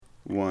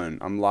1.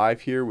 I'm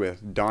live here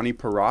with Donnie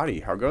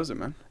Parati. How goes it,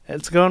 man?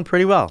 It's going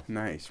pretty well.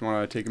 Nice. You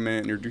want to take a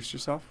minute and introduce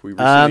yourself? We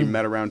recently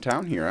met around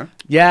town here, huh?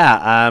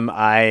 Yeah,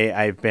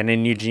 I've been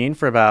in Eugene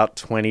for about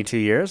 22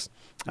 years.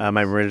 I'm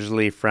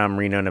originally from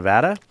Reno,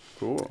 Nevada.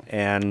 Cool.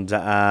 And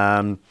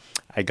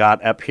I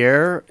got up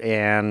here,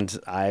 and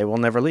I will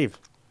never leave.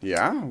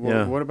 Yeah?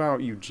 Well, what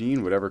about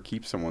Eugene would ever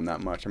keep someone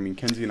that much? I mean,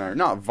 Kenzie and I are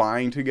not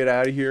vying to get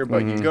out of here,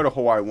 but you go to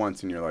Hawaii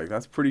once and you're like,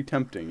 that's pretty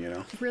tempting, you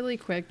know? Really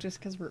quick, just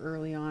because we're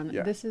early on.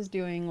 Yeah. This is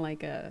doing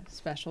like a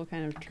special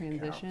kind of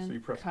transition. So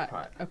you press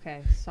cut.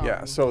 Okay, sorry.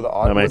 Yeah, so the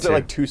audio, might was it too.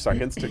 like 2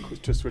 seconds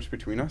to switch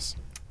between us?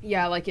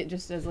 Yeah, like it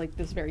just does like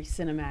this very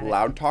cinematic.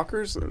 Loud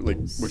talkers, like,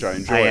 which I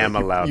enjoy. I am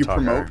Like, a loud you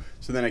talker. promote,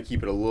 so then I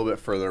keep it a little bit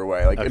further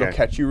away. Like, it'll Okay.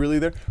 catch you really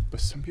there. But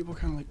some people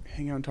kind of like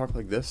hang out and talk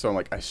like this. So I'm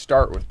like, I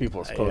start with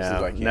people as close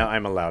as I can. No,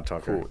 I'm a loud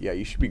talker. Cool. Yeah,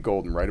 you should be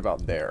golden right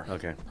about there.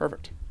 Okay.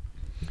 Perfect.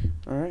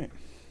 All right.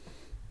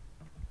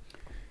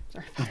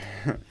 Sorry about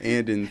that.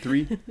 And in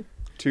 3,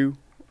 2,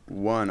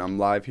 1, I'm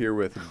live here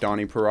with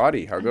Donnie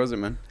Parati. How goes it,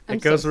 man? I'm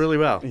It goes so really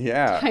well.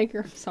 Yeah.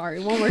 Tiger,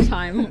 sorry. One more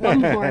time. One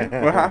more.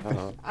 What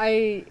happened?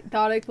 I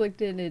thought I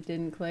clicked it and it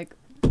didn't click.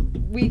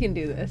 We can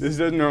do this. This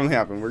doesn't normally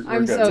happen. We're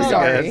I'm good. so We got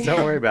sorry. it.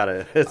 Don't worry about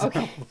it. It's Okay.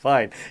 all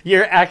fine.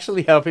 You're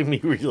actually helping me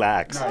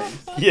relax.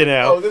 Nice. You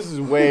know? Oh, this is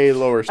way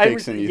lower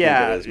stakes than you think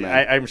it is,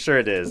 man. I'm sure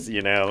it is.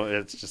 You know,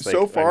 it's just like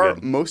So I'm far,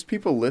 good. most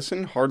people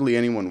listen. Hardly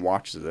anyone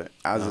watches it,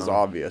 as is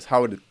obvious.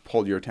 How would it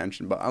hold your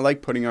attention? But I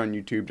like putting it on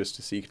YouTube just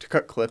to see. To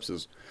cut clips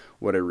is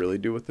what I really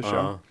do with the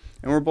show.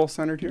 And we're both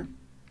centered here.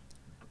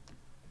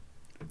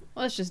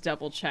 Let's just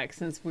double check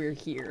since we're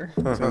here.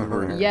 Since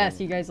we're here. Yes,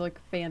 you guys look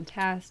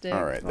fantastic.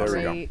 All right, there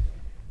we go. Great.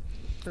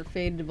 For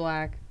fade to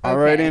black. All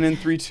right, Okay. and in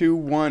 3, 2,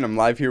 1, I'm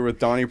live here with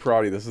Donnie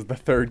Parati. This is the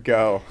third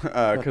go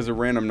because of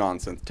random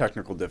nonsense,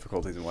 technical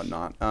difficulties and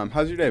whatnot.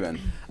 How's your day been?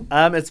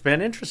 It's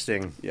been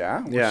interesting.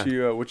 Yeah. Yeah.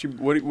 What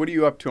are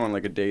you up to on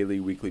like a daily,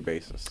 weekly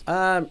basis?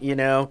 You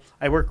know,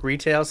 I work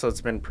retail, so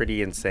it's been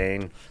pretty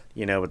insane,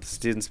 you know, with the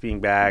students being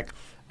back.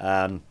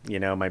 You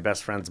know, my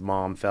best friend's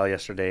mom fell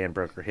yesterday and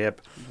broke her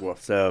hip.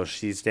 Woof. So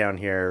she's down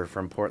here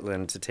from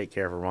Portland to take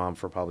care of her mom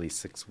for probably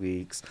 6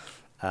 weeks.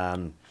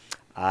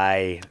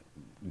 I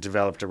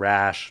developed a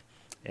rash,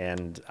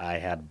 and I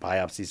had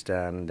biopsies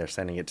done. They're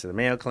sending it to the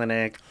Mayo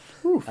Clinic.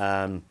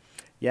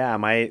 Yeah,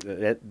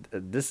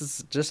 this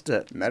is just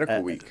a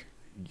Medical week.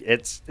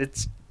 It's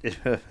it's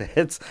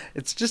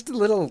just a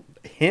little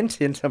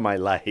hint into my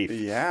life.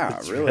 Yeah,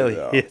 It's really,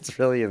 though. It's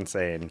really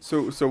insane.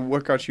 So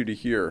what got you to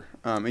here?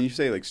 And you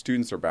say like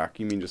students are back.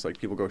 You mean just like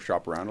people go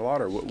shop around a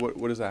lot, or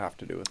what does that have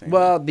to do with anything?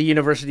 Well, the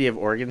University of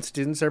Oregon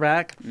students are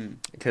back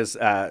because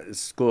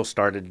school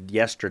started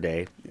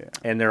yesterday, Yeah.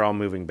 and they're all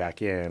moving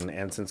back in.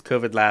 And since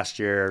COVID last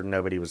year,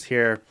 nobody was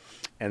here,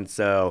 and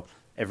so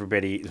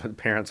everybody,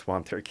 parents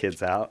want their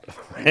kids out,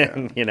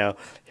 and you know,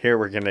 here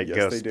we're gonna Yes,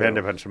 go they spend do.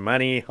 a bunch of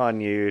money on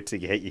you to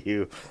get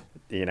you,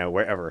 you know,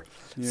 wherever.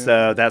 Yeah.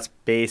 So that's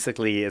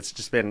basically, it's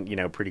just been, you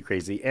know, pretty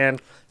crazy. And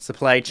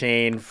supply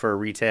chain for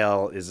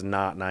retail is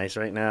not nice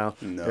right now.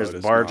 No, There's it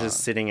is barges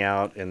not. sitting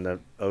out in the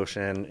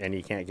ocean, and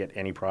you can't get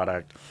any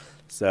product.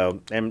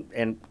 So,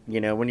 and you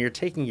know, when you're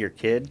taking your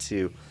kid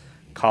to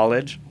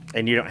college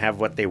and you don't have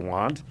what they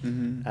want,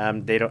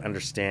 they don't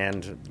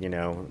understand, you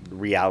know,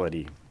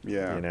 reality.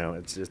 Yeah. You know,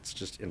 it's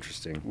just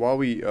interesting. While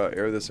we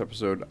air this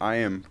episode, I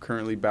am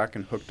currently back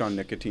and hooked on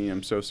nicotine.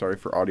 I'm so sorry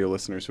for audio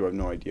listeners who have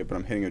no idea, but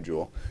I'm hitting a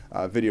jewel.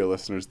 Video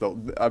listeners,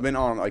 I've been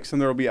on, like,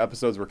 there will be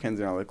episodes where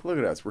Kenzie and I are like, look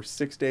at us, we're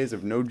 6 days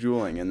of no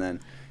juuling. And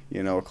then,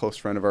 you know, a close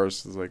friend of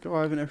ours is like, oh,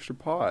 I have an extra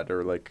pod.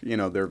 Or, like, you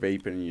know, they're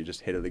vaping and you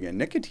just hit it again.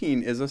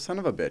 Nicotine is a son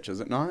of a bitch,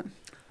 is it not?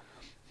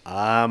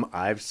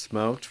 I've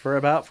smoked for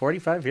about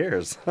 45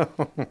 years.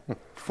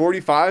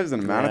 45 is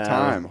an amount of Yeah,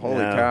 time. Holy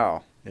yeah.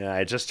 cow. Yeah,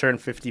 I just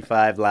turned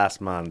 55 last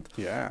month.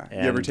 Yeah. You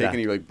ever And, take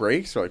any, like,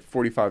 breaks or, like,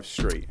 45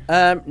 straight?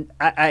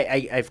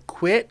 I've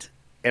quit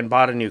and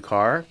bought a new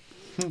car.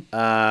 So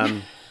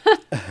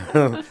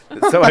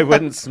I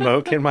wouldn't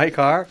smoke in my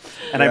car.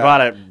 And Yeah. I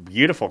bought a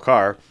beautiful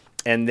car.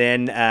 And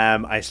then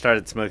I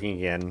started smoking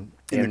again.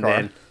 In the and car?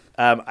 then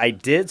I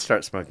did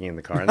start smoking in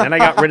the car. And then I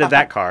got rid of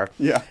that car.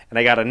 Yeah. And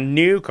I got a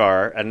new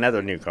car,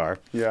 another new car.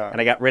 Yeah.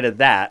 And I got rid of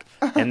that.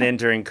 And then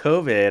during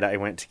COVID, I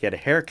went to get a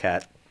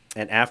haircut.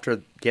 And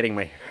after getting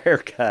my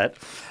haircut,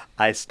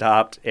 I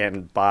stopped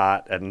and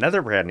bought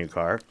another brand new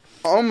car.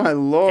 Oh, my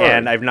Lord.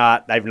 And I've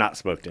not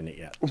smoked in it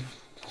yet.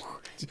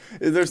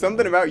 Is there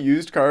something about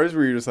used cars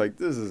where you're just like,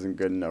 this isn't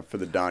good enough for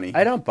the Donnie?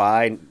 I don't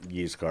buy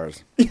used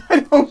cars.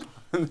 I don't.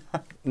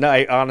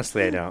 No,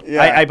 honestly, I don't.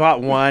 Yeah. I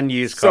bought one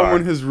used car.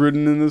 Someone has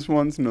ridden in this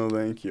once? No,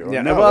 thank you.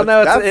 Yeah, No, well,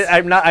 no, that's,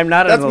 I'm not an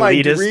that's my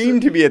elitist.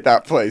 dream to be at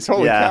that place.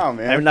 Holy cow,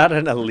 man. I'm not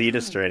an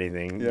elitist or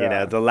anything. Yeah. You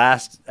know, the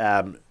last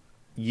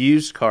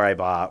used car I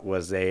bought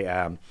was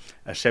a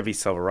Chevy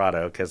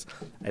Silverado because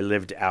I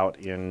lived out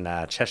in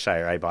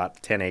Cheshire. I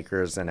bought 10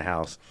 acres and a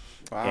house.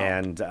 Wow.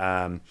 And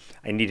I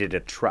needed a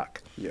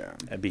truck. Yeah.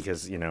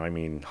 Because, you know, I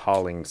mean,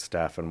 hauling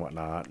stuff and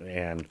whatnot.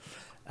 And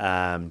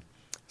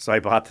So I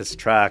bought this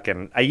truck,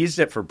 and I used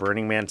it for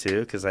Burning Man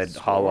too, because I'd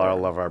haul Sure.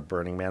 all of our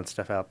Burning Man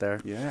stuff out there.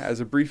 Yeah, as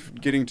a brief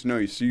getting to know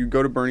you. So you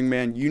go to Burning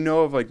Man, you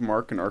know of like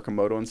Mark and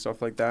Arcimoto and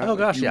stuff like that? Oh, Like,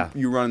 gosh, you, yeah.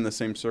 You run in the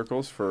same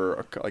circles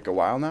for like a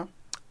while now?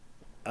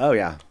 Oh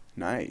yeah,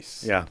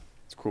 Nice. yeah.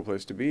 It's a cool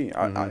place to be.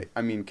 Mhm.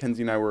 I mean,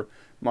 Kenzie and I were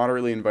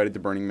moderately invited to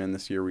Burning Man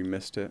this year. We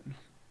missed it.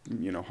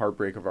 You know,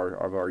 heartbreak of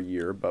our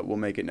year, but we'll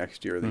make it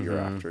next year or the year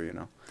Mhm. after, you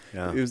know.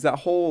 Yeah. It was that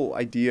whole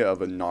idea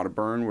of a not a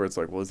burn where it's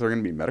like, well, is there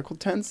going to be medical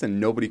tents? And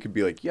nobody could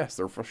be like, yes,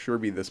 there'll for sure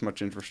be this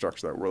much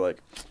infrastructure that we're like,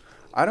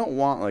 I don't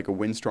want like a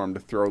windstorm to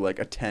throw like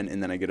a tent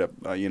and then I get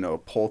a you know, a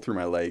pole through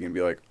my leg and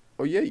be like,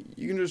 oh yeah,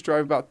 you can just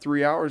drive about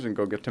 3 hours and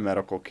go get to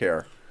medical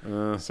care.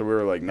 So we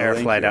were like, no, Air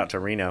thank flight you. out to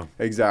Reno.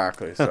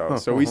 Exactly.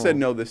 So we said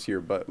no this year.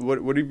 But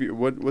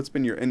what's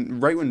been your,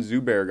 and right when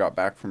Zubair got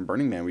back from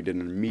Burning Man, we did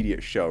an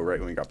immediate show right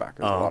when we got back.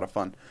 It was a Oh. lot of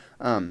fun.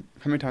 How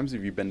many times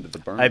have you been to the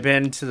burn? I've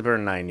been to the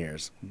burn 9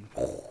 years,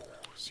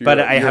 So but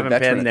you're I a haven't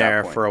veteran been at that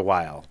there point. for a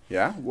while.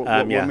 Yeah.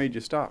 What yeah. made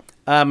you stop?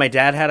 My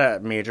dad had a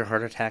major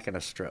heart attack and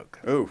a stroke.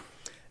 Oof.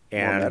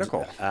 And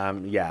medical.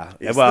 Yeah.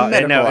 It's well, the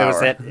medical no, it was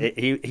hour. at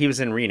he was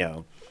in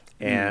Reno,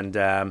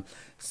 and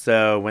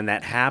so when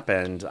that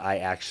happened, I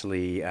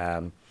actually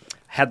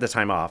had the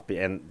time off,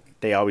 and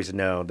they always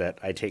know that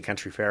I take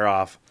country fair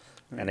off,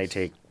 and I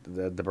take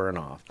the burn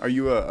off. Are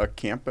you a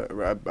camp at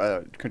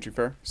Country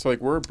Fair? So like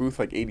we're booth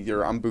like 80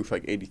 or I'm booth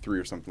like 83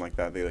 or something like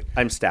that. They like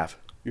I'm staff.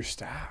 your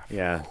staff.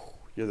 Yeah.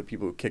 You're the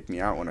people who kick me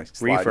out when I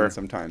slide Reefer. in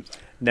sometimes.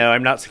 No,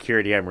 I'm not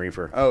security. I'm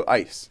reefer. Oh,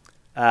 ice.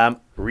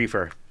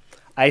 Reefer.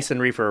 Ice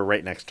and reefer are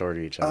right next door to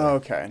each other. Oh,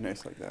 okay.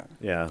 Nice like that.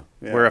 Yeah.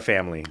 Yeah. We're a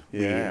family.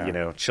 Yeah. We, you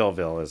know,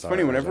 Chillville is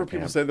Funny, whenever our people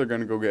camp. say they're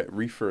going to go get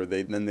reefer,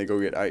 then they go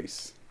get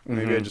ice.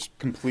 Maybe I just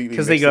completely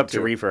Because they mixed go the up to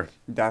two. reefer.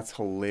 That's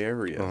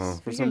hilarious. For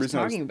What are some you reason,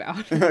 I was- talking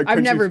about? Country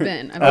I've never Fair.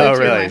 been. I've Oh,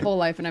 lived here my really? whole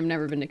life, and I've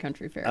never been to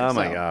Country Fair. Oh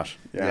my so. gosh.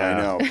 Yeah,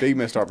 I know. Big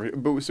missed opportunity.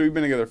 But so we've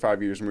been together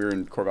 5 years, and we were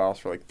in Corvallis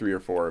for like 3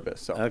 or 4 of it.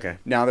 So Okay.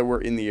 now that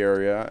we're in the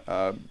area,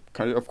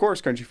 of course,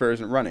 Country Fair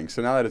isn't running.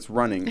 So now that it's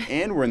running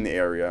and we're in the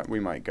area, we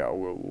might go.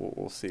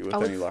 We'll see with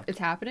Oh, any luck. it's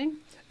happening?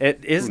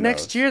 It is Who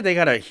next knows? year. They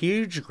got a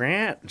huge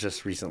grant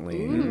just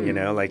recently, you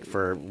know, like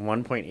for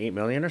 1.8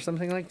 million or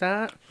something like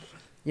that.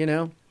 You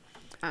know,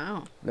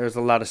 Oh. there's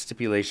a lot of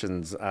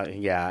stipulations.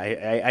 Yeah,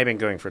 I've been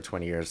going for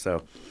 20 years,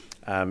 so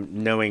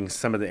knowing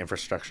some of the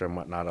infrastructure and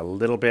whatnot a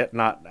little bit.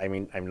 I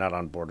mean, I'm not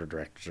on board of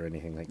directors or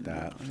anything like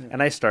that.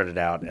 And I started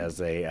out as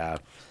a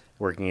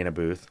working in a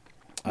booth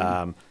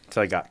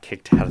until I got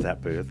kicked out of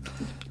that booth.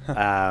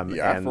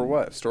 Yeah, and for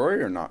what?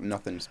 Story or not?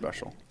 Nothing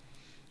special.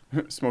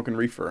 Smoking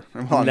reefer.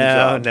 on the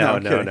No, job. no,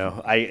 I'm no, kidding.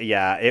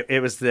 no.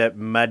 It was the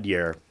mud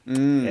year.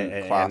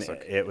 And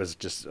classic. it was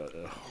just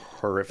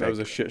horrific. That was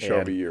a shit show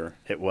of a And year.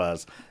 It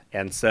was,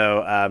 and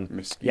so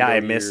Mosquito yeah, I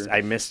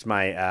year. missed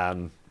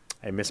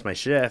my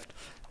shift,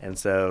 and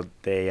so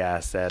they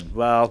said,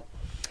 well,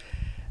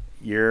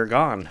 you're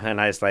gone, and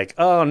I was like,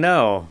 oh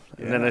no,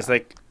 and then Yeah. it's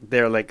like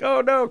they're like,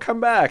 oh no, come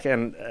back,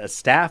 and a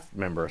staff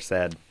member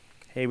said,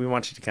 hey, we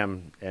want you to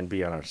come and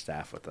be on our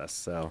staff with us,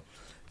 so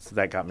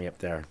that got me up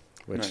there,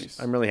 which Nice.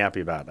 I'm really happy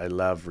about. I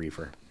love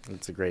Reefer.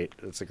 It's a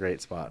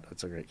great spot.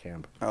 It's a great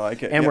camp. I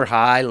like it. And yeah. we're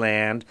high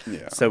land,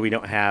 Yeah. so we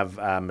don't have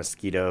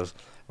mosquitoes.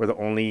 We're the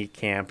only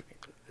camp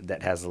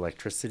that has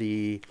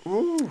electricity.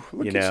 Ooh,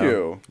 look you at know?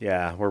 you.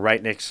 Yeah, we're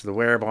right next to the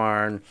ware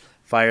barn.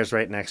 Fire's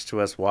right next to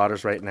us.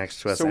 Water's right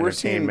next to us. So we're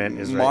seeing Entertainment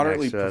is right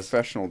moderately next to us.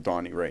 professional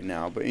Donnie right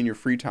now, but in your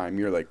free time,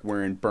 you're like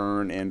wearing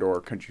burn and or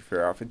country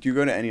fair outfit. Do you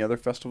go to any other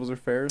festivals or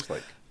fairs?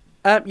 Like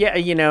Yeah,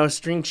 you know,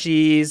 string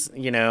cheese.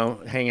 You know,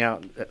 hang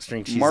out at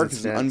string cheese. Mark and is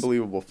an stints.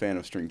 unbelievable fan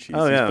of string cheese.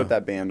 Oh, He's yeah. put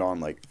that band on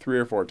like 3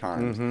 or 4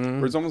 times.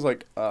 Where it's almost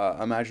like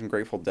Imagine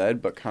Grateful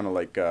Dead, but kind of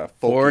like folky.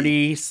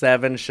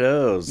 47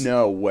 shows.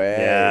 No way.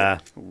 Yeah.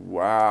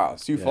 Wow.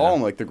 So you follow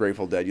them like the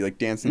Grateful Dead. You like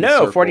dance in the No,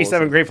 circles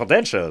 47 and- Grateful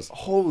Dead shows.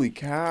 Holy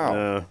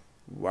cow.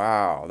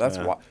 Wow. That's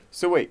Yeah. wild.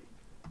 So wait,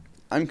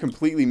 I'm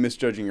completely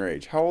misjudging your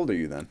age. How old are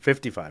you then?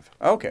 55.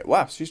 Okay.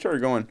 Wow. So you started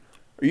going,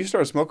 or you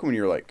started smoking when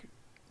you were like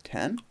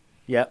 10?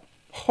 Yep.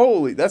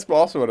 Holy, that's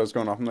also what I was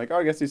going off. I'm like, oh,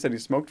 I guess he said he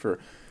smoked for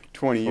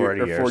 20 years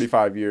 40 or years.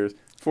 45 years,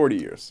 40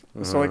 years.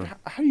 So like,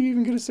 how do you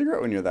even get a cigarette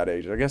when you're that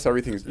age? I guess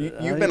everything's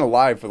you've been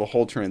alive for the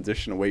whole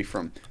transition away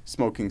from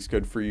smoking's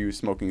good for you,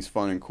 smoking's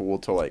fun and cool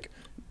to like,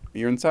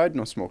 you're inside,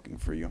 no smoking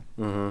for you.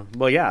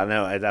 Well, yeah,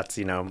 no, that's,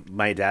 you know,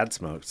 my dad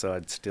smoked, so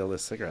I'd steal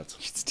his cigarettes.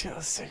 You'd steal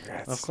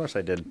cigarettes. Of course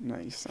I did.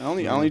 Nice. I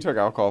only took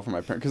alcohol from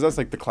my parents because that's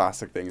like the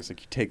classic thing. Is like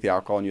you take the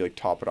alcohol and you like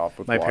top it off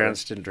with My water.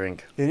 parents didn't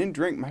drink. They didn't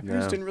drink. My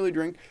parents No. didn't really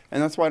drink,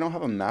 and that's why I don't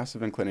have a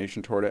massive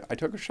inclination toward it. I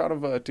took a shot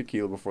of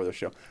tequila before the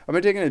show. I've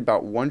been taking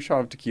about 1 shot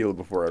of tequila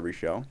before every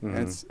show, and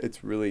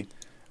it's really,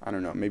 I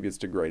don't know, maybe it's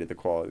degraded the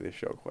quality of the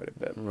show quite a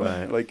bit.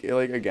 Right. But like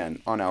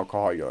again, on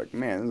alcohol, you're like,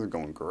 man, this is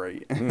going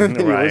great. And then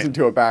you Right. listen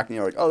to it back, and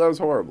you're like, oh, that was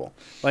horrible.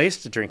 Well, I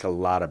used to drink a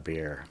lot of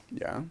beer.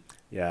 Yeah.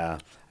 Yeah.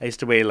 I used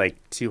to weigh like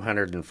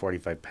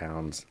 245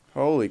 pounds.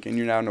 Holy, and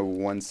you're now to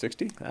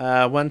 160.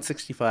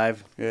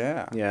 165.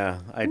 Yeah. Yeah.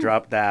 I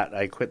dropped that.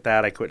 I quit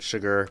that. I quit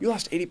sugar. You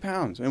lost 80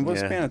 pounds in what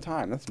Yeah. span of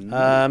time? That's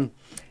nuts.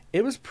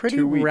 It was pretty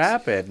 2 weeks?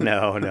 rapid.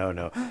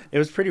 No. It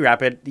was pretty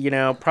rapid.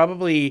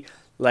 Probably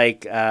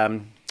like I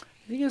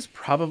think it was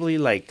probably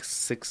like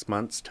 6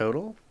 months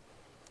total.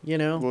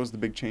 What was the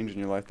big change in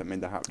your life that made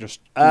that happen?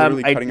 Just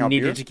literally I cutting out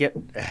beer? needed to get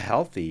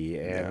healthy,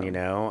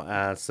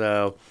 and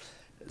so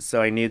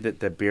I knew that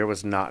the beer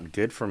was not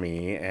good for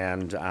me,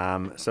 and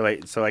so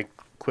I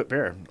quit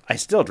beer. I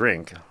still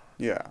drink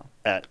Yeah.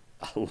 a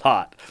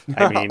lot.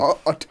 I mean,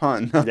 a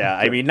ton. yeah,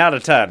 I mean not a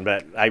ton,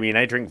 but I mean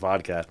I drink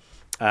vodka,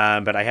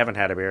 but I haven't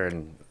had a beer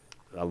in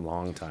a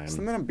long time.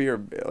 Something on beer,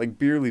 like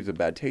beer leaves a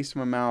bad taste in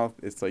my mouth.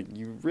 It's like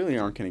you really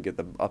aren't going to get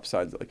the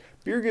upsides. Like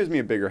beer gives me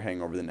a bigger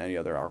hangover than any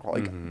other alcohol.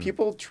 Like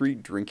people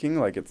treat drinking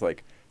like it's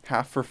like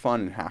half for fun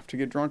and half to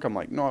get drunk. I'm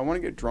like, no, I want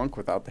to get drunk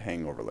without the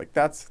hangover. Like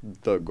that's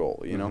the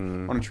goal, I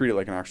want to treat it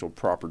like an actual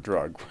proper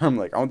drug. I'm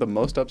like, I want the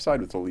most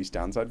upside with the least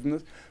downside from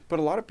this. But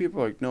a lot of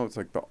people are like, no, it's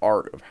like the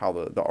art of how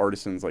the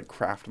artisans like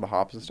craft the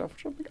hops and stuff,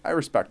 which I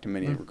respect in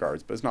many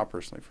regards, but it's not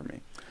personally for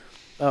me.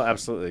 Oh,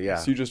 absolutely, yeah.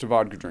 So you're just a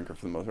vodka drinker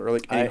for the most part, or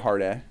like a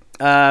hard A?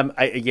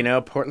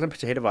 Portland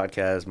potato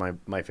vodka is my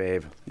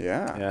fave.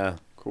 Yeah. Yeah.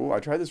 Cool. I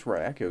tried this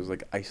rack. It was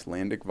like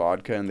Icelandic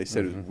vodka, and they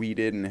said it was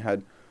weeded, and it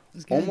had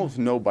It's good. almost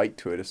no bite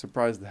to it. It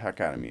surprised the heck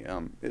out of me.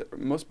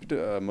 Most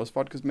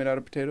vodkas made out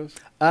of potatoes.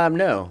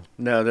 No.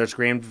 There's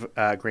grain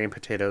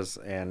potatoes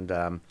and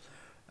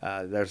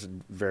there's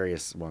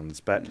various ones,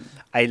 but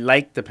I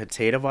like the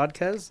potato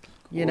vodkas.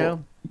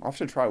 Cool. I'll have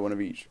to try one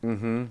of each.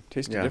 Mm-hmm.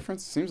 Taste the Yeah.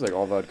 difference? Seems like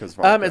all vodka's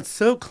vodka. It's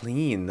so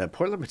clean. The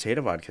Portland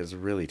potato vodka is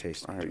really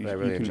tasty. All right, I you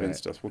really enjoy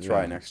convinced it. us. We'll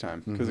try it next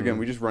time. Because again,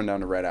 we just run down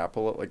to Red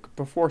Apple. Like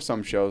before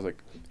some shows,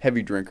 like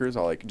heavy drinkers,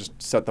 I'll like just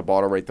set the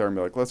bottle right there and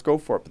be like, let's go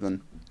for it. But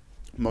then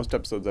most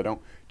episodes I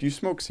don't. Do you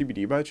smoke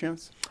CBD by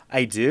chance?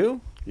 I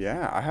do.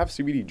 Yeah, I have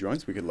CBD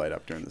joints we could light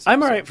up during this.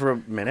 I'm episode. all right for a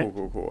minute.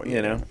 Cool.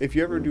 If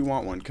you ever do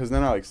want one, because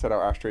then I like set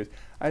out ashtrays.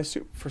 I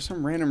assume for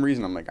some random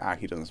reason I'm like,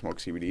 he doesn't smoke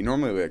CBD.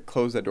 Normally we like,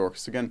 close that door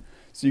because again,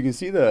 so you can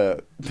see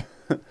the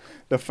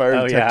the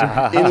fire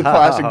detector in the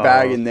plastic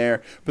bag in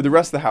there, but the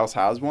rest of the house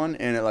has one,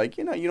 and it like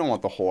you don't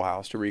want the whole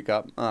house to reek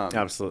up.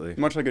 Absolutely.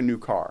 Much like a new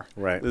car.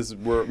 Right.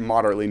 We're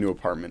moderately new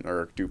apartment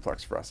or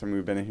duplex for us, and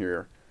we've been in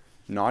here.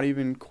 Not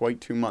even quite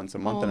 2 months, a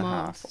month and a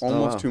half,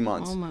 almost 2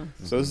 months.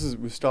 Almost. So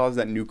we still has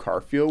that new car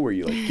feel where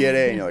you like get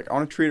it and you're like, I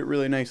want to treat it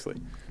really nicely.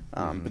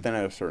 But then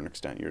at a certain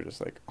extent, you're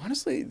just like,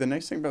 honestly, the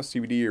nice thing about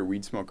CBD or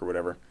weed smoke or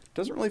whatever, it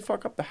doesn't really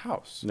fuck up the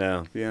house.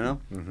 No.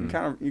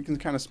 You can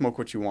kind of smoke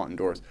what you want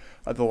indoors.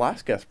 The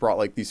last guest brought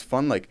like these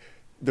fun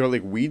they're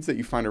like weeds that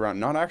you find around,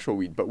 not actual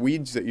weed, but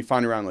weeds that you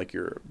find around like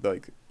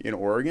in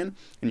Oregon,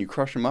 and you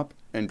crush them up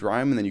and dry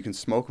them, and then you can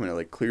smoke them, and it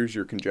like clears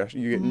your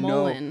congestion. You get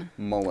Mullen.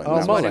 Mullen. Oh,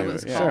 That's what mullen. it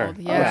was Sure. called.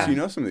 Oh, Yeah. so you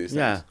know some of these things.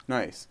 Yeah.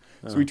 Nice.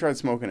 So we tried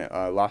smoking it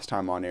last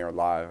time on air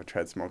live. I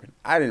tried smoking.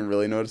 I didn't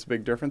really notice a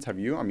big difference. Have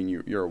you? I mean,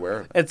 you're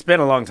aware of it. It's been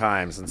a long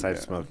time since I've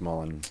Yeah. smoked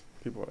Mullen.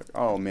 People are like,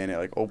 oh man, it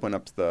like opened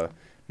up the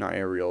not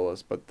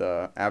areolas, but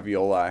the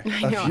alveoli.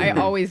 I know. I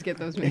always get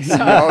those mixed I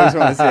up. always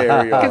want to say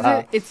areola.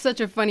 Because it's such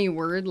a funny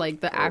word,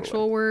 like the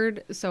actual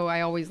word. So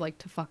I always like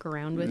to fuck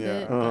around with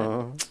it.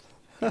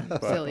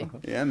 But, Silly.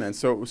 Yeah, man.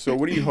 So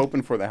what are you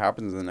hoping for that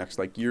happens in the next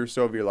year or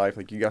so of your life?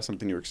 Like you got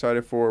something you're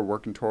excited for,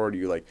 working toward? Are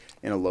you like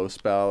in a low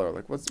spell, or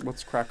like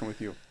what's cracking with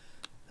you?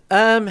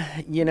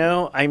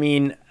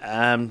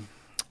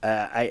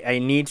 I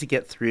need to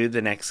get through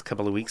the next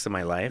couple of weeks of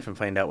my life and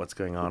find out what's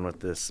going on with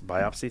this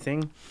biopsy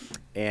thing.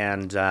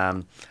 And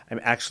I'm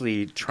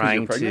actually trying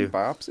You're pregnant? to.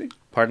 Biopsy?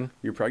 Pardon?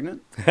 You're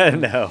pregnant?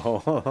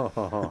 No.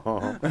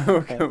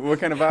 What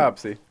kind of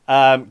biopsy?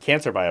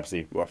 Cancer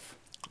biopsy. Woof.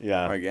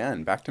 Yeah.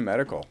 Again, back to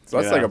medical. So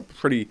that's Yeah. like a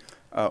pretty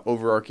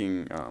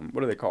overarching,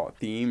 what do they call it,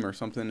 theme or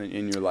something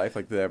in your life?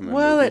 Like they have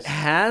Well, it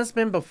has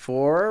been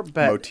before,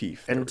 but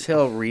Motif. There we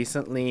until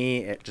recently,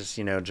 it just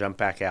jumped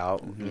back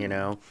out.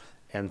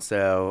 And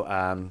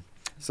so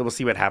so we'll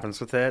see what happens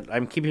with it.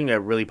 I'm keeping a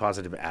really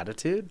positive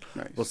attitude.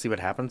 Nice. We'll see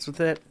what happens with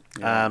it.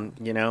 Yeah.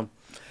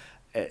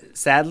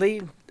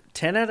 Sadly,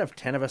 10 out of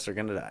 10 of us are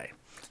going to die.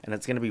 And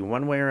it's going to be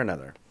one way or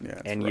another. Yeah,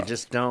 it's and you rough.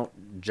 just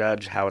don't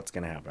judge how it's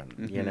going to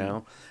happen,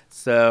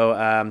 So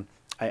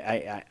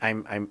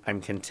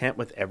I'm content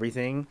with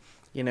everything.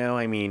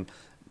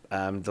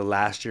 The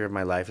last year of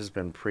my life has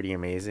been pretty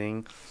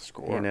amazing.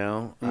 Score. In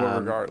what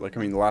regard? Like, I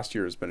mean, the last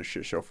year has been a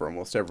shit show for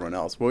almost everyone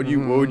else. What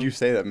would you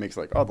say that makes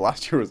like, oh, the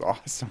last year was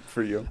awesome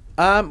for you?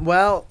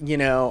 Well,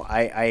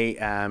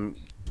 I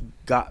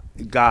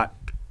got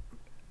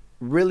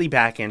really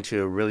back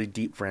into a really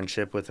deep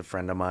friendship with a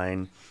friend of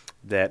mine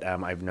that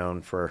I've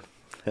known for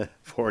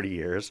 40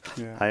 years.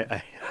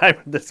 Yeah. I'm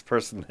this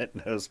person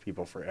that knows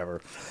people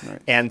forever. Nice.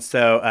 And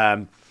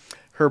so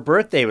her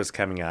birthday was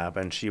coming up,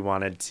 and she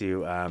wanted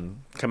to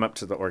come up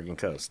to the Oregon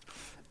coast.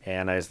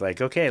 And I was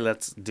like, okay,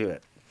 let's do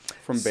it.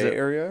 From So- Bay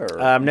Area?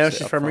 Or no, you say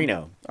she's up from front?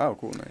 Reno. Oh,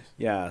 cool. Nice.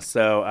 Yeah,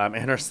 so,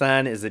 and her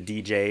son is a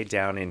DJ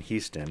down in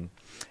Houston.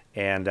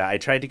 And I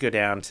tried to go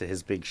down to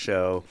his big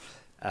show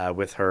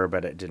with her,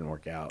 but it didn't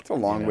work out. It's a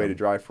long way to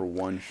drive for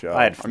one show.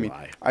 I'd I mean,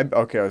 fly. I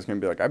was going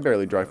to be like, I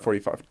barely drive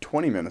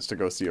 20 minutes to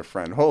go see a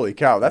friend. Holy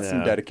cow, that's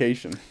some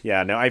dedication.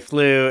 Yeah, no, I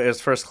flew. It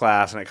was first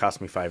class, and it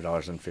cost me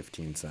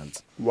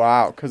 $5.15.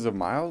 Wow, because of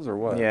miles or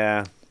what?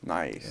 Yeah.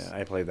 Nice. Yeah,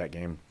 I played that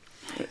game.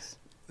 Yes.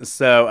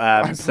 So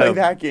I play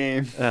that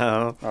game.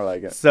 Oh. I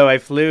like it. So I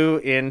flew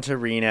into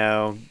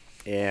Reno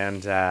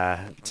and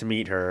to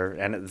meet her,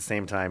 and at the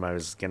same time, I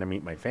was going to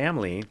meet my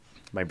family,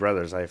 my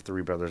brothers. I have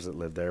 3 brothers that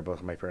live there. Both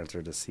of my parents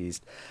are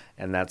deceased,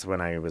 and that's when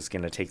I was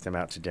going to take them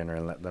out to dinner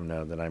and let them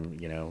know that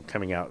I'm,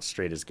 coming out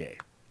straight as gay.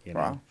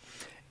 Wow.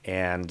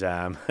 And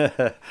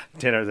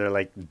dinner, they're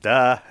like,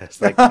 "Duh." It's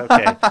like,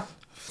 okay,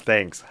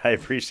 thanks, I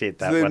appreciate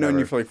that. So they've known whatever.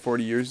 you for like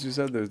 40 years, you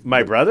said?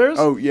 My brothers?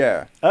 Oh,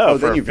 yeah. Oh,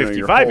 then for you've known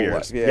your 55 whole years.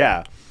 life.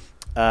 Yeah.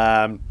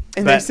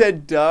 And they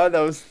said, duh, that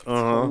was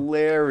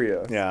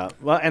hilarious. Yeah.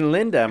 Well, and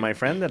Linda, my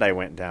friend that I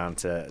went down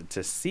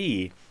to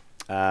see,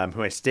 who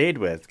I stayed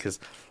with, because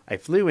I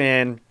flew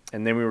in,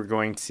 and then we were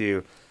going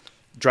to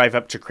drive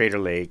up to Crater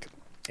Lake,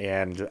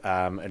 and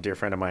a dear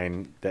friend of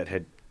mine that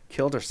had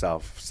killed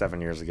herself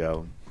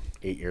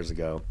 8 years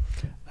ago,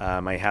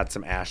 I had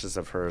some ashes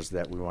of hers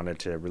that we wanted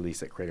to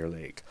release at Crater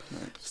Lake.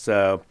 Nice.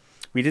 So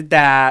we did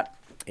that,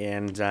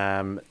 and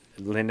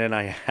Linda and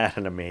I had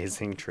an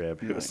amazing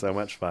trip. It was so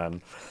much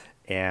fun.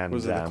 And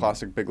was it the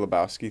classic Big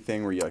Lebowski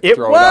thing where you like it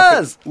throw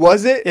was! it up?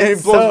 Was it? And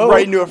it blows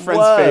right into a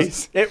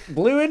friend's face. It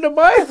blew into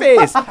my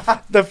face.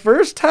 The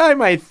first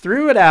time I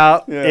threw it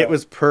out, it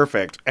was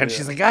perfect. And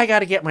she's like, I got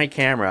to get my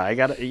camera. I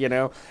got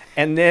to,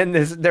 And then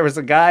there was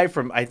a guy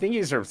from, I think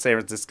he's from San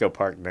Francisco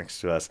Park next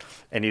to us,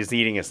 and he was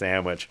eating a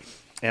sandwich.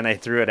 And I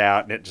threw it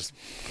out, and it just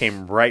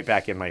came right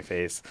back in my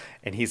face.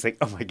 And he's like,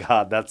 "Oh my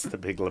God, that's the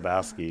Big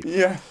Lebowski."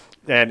 Yeah.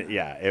 And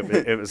yeah, it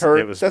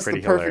was that's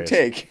pretty the perfect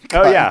hilarious. take.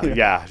 Oh yeah.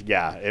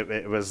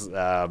 It was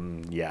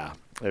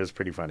it was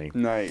pretty funny.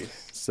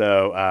 Nice.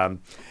 So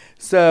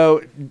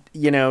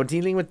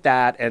dealing with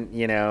that,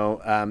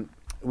 and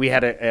we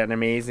had an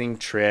amazing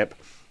trip,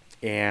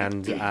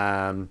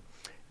 and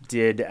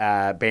did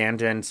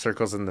abandoned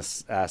circles in the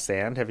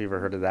sand. Have you ever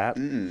heard of that?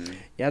 Mm.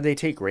 Yeah, they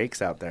take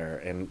rakes out there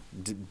and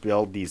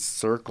build these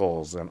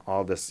circles and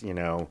all this,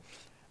 Kind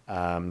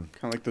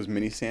of like those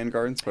mini sand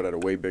gardens, but at a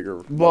way bigger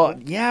Well,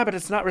 level. yeah, but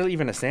it's not really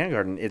even a sand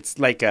garden. It's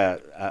like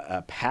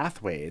a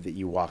pathway that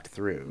you walked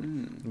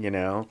through,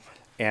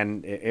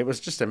 and it was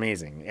just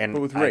amazing. And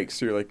But with rakes,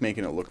 so you're like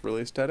making it look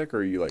really aesthetic,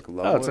 or you like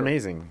love it? Oh, it's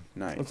amazing.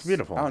 Nice. It's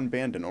beautiful. Out in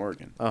Bandon,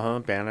 Oregon.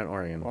 Bandon,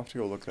 Oregon. We'll have to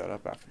go look that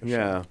up after the Yeah.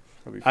 show.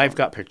 That'll be fun. I've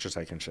got pictures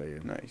I can show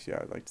you. Nice, yeah,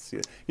 I'd like to see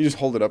it. You just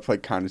hold it up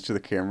like kind of to the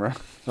camera.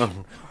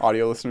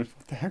 Audio listeners,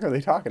 what the heck are they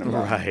talking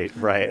about?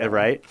 Right.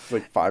 It's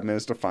like 5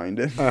 minutes to find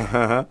it.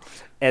 Uh-huh.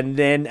 And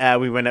then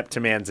we went up to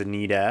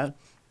Manzanita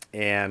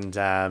and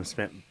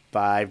spent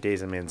 5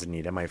 days in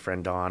Manzanita. My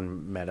friend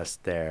Dawn met us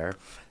there.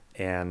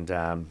 And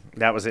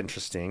that was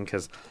interesting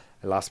because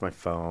I lost my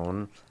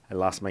phone. I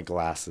lost my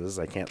glasses.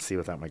 I can't see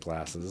without my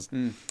glasses.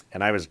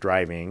 And I was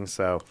driving,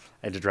 so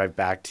I had to drive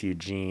back to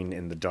Eugene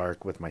in the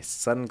dark with my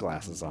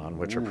sunglasses on,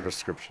 which are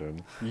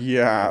prescription.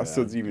 Yeah,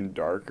 so it's even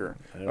darker.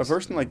 A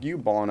person like you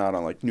balling out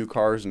on like new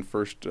cars and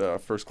first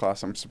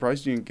class, I'm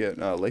surprised you didn't get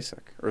LASIK.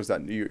 Or is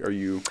that you? Are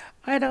you?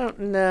 I don't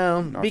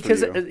know Not for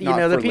because you. you Not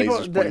know the for people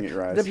lasers pointing at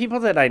your eyes. the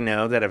people that I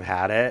know that have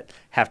had it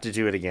have to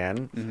do it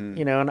again.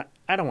 And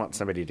I don't want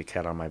somebody to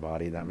cut on my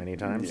body that many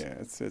times. Yeah,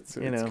 it's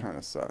know. kind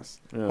of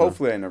sus. Yeah.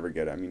 Hopefully, I never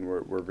get it. I mean,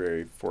 we're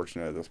very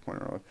fortunate at this point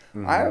in our life.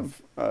 I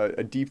have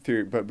a deep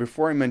theory, but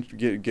before I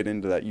get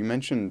into that, you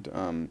mentioned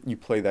you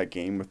play that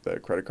game with the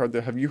credit card.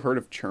 Have you heard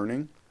of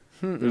churning?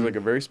 There's like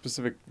a very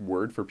specific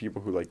word for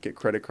people who like get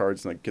credit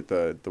cards and like get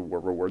the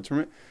rewards from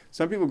it.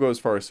 Some people go as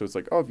far as, so it's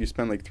like, oh, if you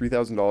spend like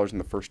 $3,000 in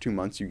the first 2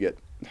 months, you get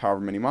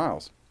however many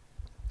miles.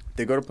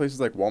 They go to places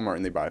like Walmart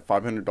and they buy a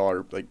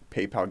 $500 like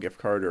PayPal gift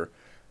card or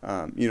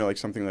like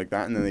something like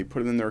that, and then they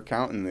put it in their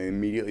account and they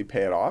immediately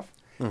pay it off.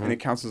 And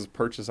it counts as a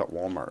purchase at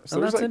Walmart. So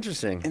that's there's, like,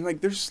 interesting. And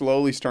like they're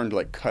slowly starting to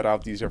like cut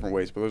out these different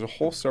ways. But there's a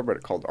whole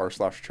subreddit called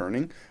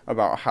r/churning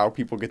about how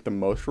people get the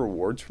most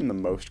rewards from the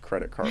most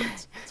credit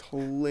cards. It's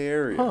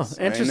hilarious. Oh,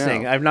 I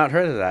interesting. know. I've not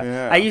heard of that.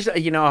 Yeah. I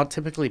usually, I'll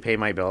typically pay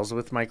my bills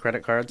with my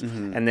credit cards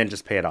and then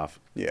just pay it off.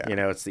 Yeah.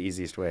 It's the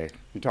easiest way.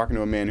 You're talking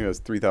to a man who has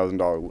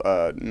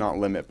 $3,000, not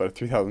limit, but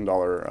a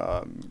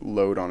 $3,000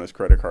 load on his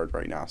credit card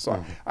right now.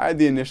 So I had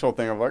the initial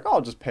thing of like,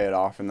 I'll just pay it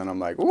off. And then I'm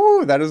like,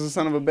 ooh, that is a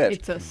son of a bitch.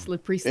 It's a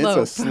slippery slope.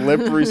 It's a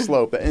slippery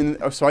slope. And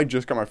so I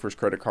just got my first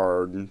credit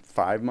card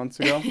 5 months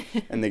ago,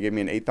 and they gave me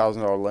an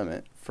 $8,000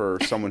 limit for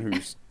someone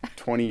who's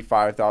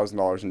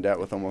 $25,000 in debt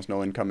with almost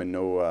no income and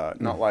no,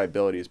 not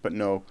liabilities, but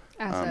no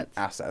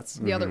assets.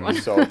 The other one.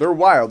 So they're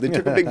wild. They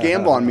took a big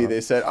gamble on me.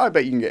 They said, I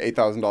bet you can get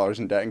 $8,000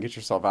 in debt and get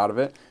yourself out of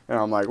it. And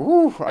I'm like,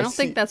 woo. I don't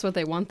think that's what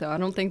they want, though. I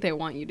don't think they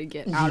want you to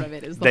get out of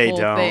it is the They whole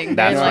don't. thing.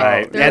 That's They're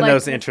right. they're And like,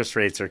 those interest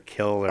rates are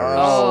killers.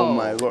 Oh,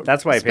 my Lord.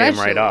 That's why I pay them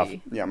right off.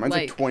 especially, Yeah, mine's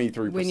like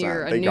 23%. When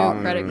you're a They new got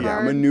me. credit card. Yeah,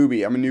 I'm a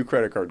newbie. I'm a new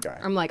credit card guy.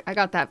 I'm like, I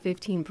got that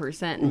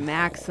 15%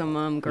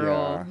 maximum,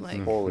 girl. Yeah.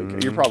 Like, Holy cow.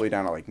 You're probably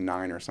down to like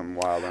 9 or something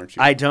wild, aren't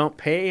you? I don't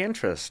pay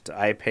interest.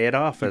 I pay it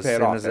off as pay it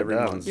soon off as it every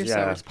comes. month. You're so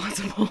Yeah.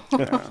 responsible.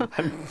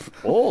 I'm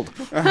old.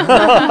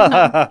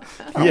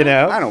 You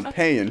know? I don't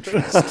pay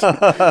interest. You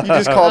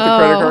just call up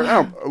the credit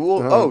card. Oh,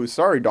 well, Uh-huh.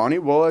 sorry, Donnie.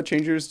 We'll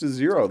change yours to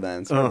 0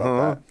 then. Sorry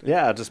about that.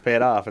 Yeah, just pay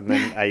it off, and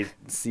then I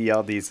see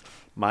all these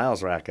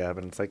miles rack up,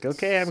 and it's like,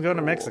 okay, I'm going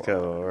to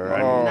Mexico, or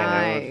I'm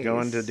Nice.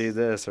 going to do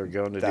this, or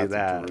going to do That's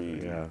that. a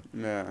dream. Yeah.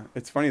 Yeah.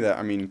 It's funny that,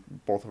 I mean,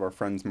 both of our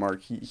friends,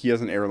 Mark, he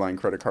has an airline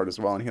credit card as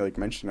well, and he like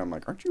mentioned, I'm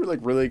like, aren't you like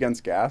really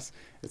against gas?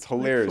 It's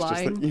hilarious. Just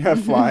flying? like, yeah,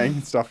 flying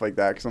and stuff like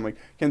that. Because I'm like,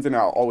 Kenzie and I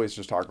always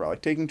just talk about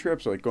like taking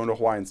trips or like going to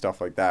Hawaii and stuff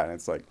like that. And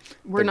it's like,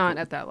 We're the not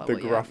gr- at that level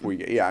The yet. gruff we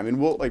get. Yeah. I mean,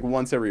 we'll like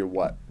once every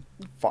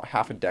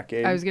half a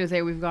decade. I was gonna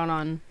say we've gone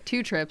on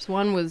 2 trips.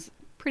 One was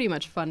pretty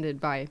much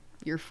funded by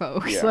your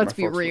folks. Yeah, Let's my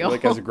be folks- real.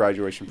 Like as a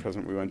graduation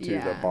present, we went to the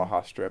Yeah.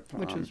 Baja Strip,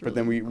 Which was but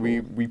then really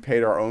we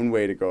paid our own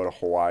way to go to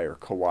Hawaii or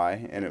Kauai,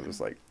 and it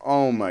was like,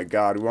 oh my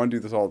god, we want to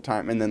do this all the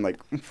time. And then like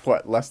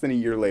less than a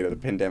year later, the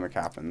pandemic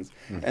happens,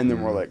 and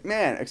then we're like,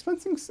 man,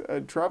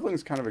 traveling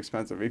is kind of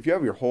expensive. If you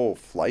have your whole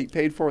flight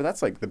paid for,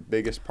 that's like the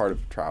biggest part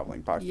of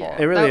traveling by yeah,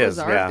 far. It really that is, was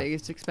our yeah.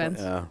 biggest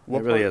expense. Yeah, What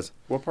it really part- is.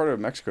 What part of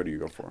Mexico do you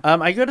go for?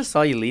 I go to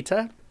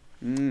Sayulita,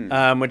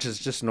 Mm, which is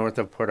just north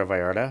of Puerto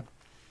Vallarta.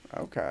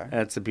 okay.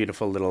 It's a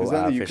beautiful little Is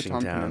that the fishing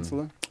Yucatan town.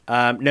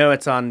 Peninsula? No,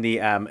 it's on the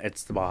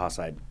it's the Baja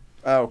side.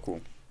 Oh, cool.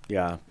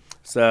 Yeah.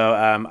 So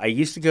I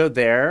used to go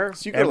there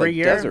So you go to every like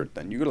year. desert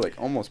then. You go to like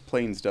almost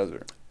plains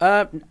desert.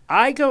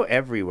 I go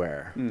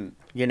everywhere. Mm.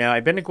 You know,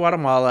 I've been to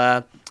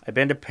Guatemala, I've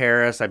been to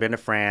Paris, I've been to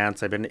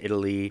France, I've been to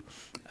Italy,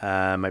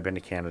 I've been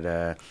to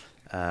Canada.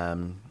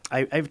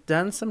 I've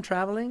done some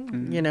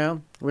traveling, you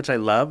know, which I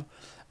love.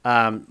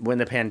 When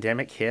the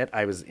pandemic hit,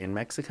 I was in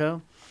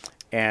Mexico,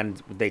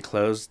 and they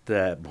closed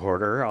the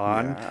border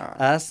on Yeah.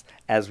 us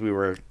as we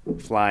were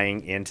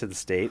flying into the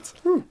States.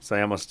 So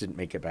I almost didn't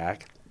make it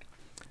back.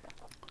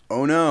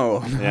 Oh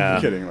no! Yeah.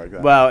 I'm kidding like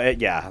that. Well, I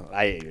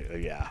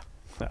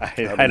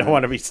don't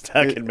want to be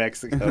stuck in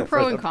Mexico Pro for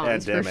and the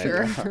cons for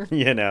pandemic. sure.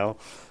 You know,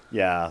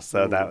 yeah.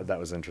 So that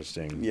was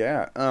interesting.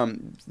 Yeah.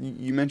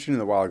 You mentioned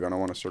it a while ago, and I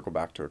want to circle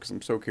back to it because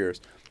I'm so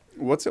curious.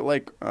 What's it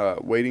like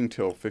waiting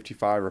till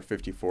 55 or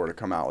 54 to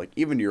come out? Like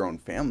even to your own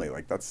family,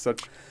 like that's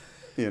such,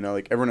 you know,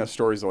 like everyone has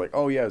stories of like,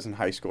 oh yeah, I was in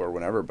high school or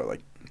whatever, but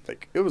like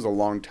it was a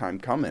long time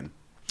coming.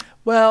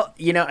 Well,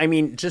 you know, I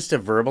mean, just to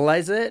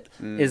verbalize it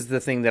is the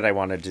thing that I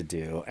wanted to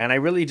do, and I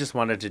really just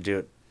wanted to do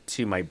it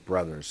to my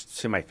brothers,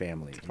 to my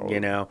family. Totally. You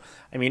know,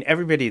 I mean,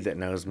 everybody that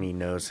knows me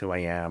knows who I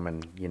am,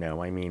 and you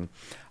know, I mean,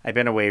 I've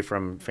been away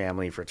from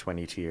family for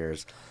 22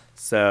 years,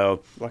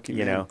 so Lucky you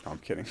man. know. No, I'm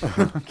kidding.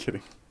 I'm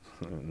kidding.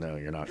 No,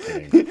 you're not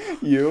kidding.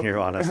 You? You're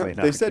honestly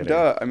not They said, kidding.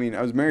 duh. I mean,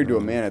 I was married to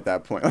a man at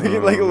that point.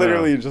 Like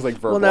literally just like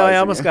verbalizing. Well, no, I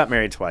almost it. got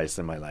married twice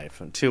in my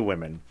life, 2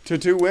 women. to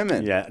 2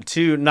 women. Yeah,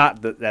 2,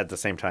 not at the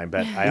same time,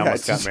 but I Yeah,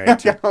 almost got just- married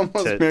to,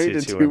 almost to, married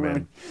to to 2 2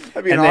 women.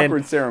 That'd be an And then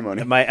awkward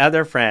ceremony. My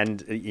other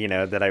friend, you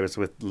know, that I was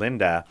with,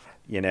 Linda,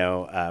 you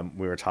know,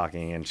 we were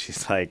talking, and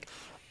she's like,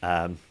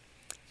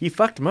 you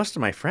fucked most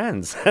of my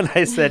friends. And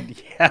I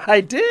said, yeah,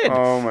 I did.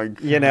 Oh my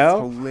god. You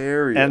know? That's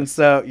hilarious. And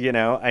so, you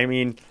know, I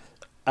mean,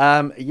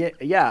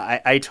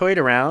 I toyed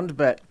around,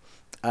 but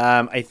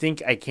I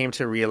think I came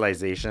to a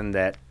realization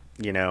that,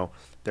 you know,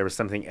 there was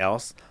something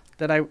else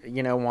that I,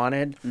 you know,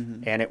 wanted.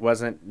 Mm-hmm. And it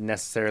wasn't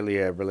necessarily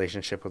a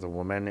relationship with a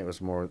woman. It was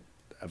more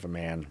of a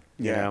man,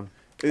 you Yeah. know?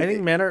 It- I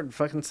think men are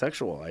fucking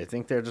sexual. I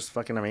think they're just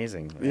fucking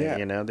amazing. Yeah.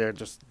 You know,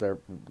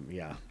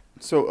 yeah.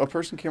 So a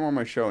person came on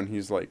my show and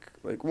he's like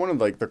one of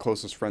like the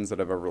closest friends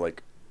that I've ever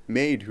like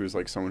made who's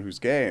like someone who's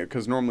gay,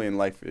 because normally in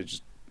life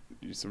it's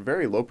a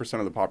very low percent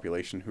of the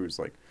population who's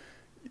like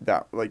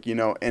that, like, you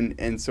know,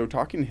 and so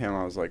talking to him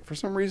I was like, for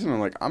some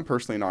reason I'm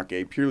personally not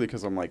gay purely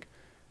because I'm like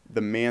the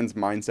man's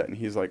mindset, and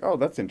he's like, oh,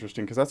 that's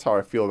interesting because that's how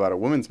I feel about a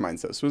woman's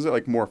mindset. So is it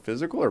like more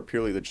physical or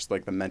purely just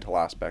like the mental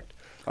aspect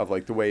of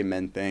like the way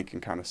men think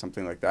and kind of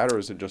something like that, or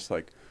is it just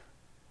like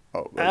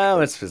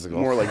it's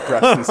physical. more like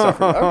dress and stuff?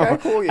 Okay,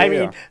 cool. Yeah, I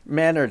mean, yeah.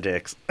 men are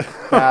dicks.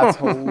 That's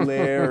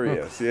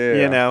hilarious. Yeah.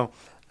 You know,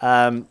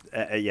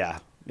 yeah.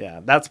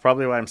 That's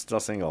probably why I'm still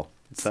single.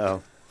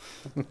 So,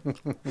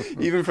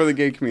 Even for the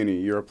gay community,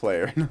 you're a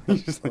player. You're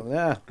just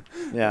like,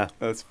 yeah.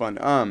 that's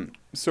fun.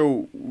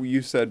 So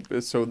you said,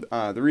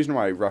 the reason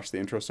why I rushed the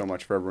intro so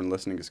much for everyone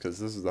listening is because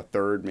this is the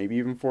 3rd, maybe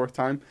even 4th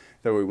time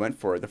that we went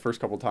for it. The first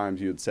couple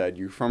times you had said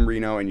you're from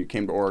Reno and you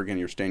came to Oregon,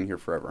 you're staying here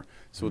forever.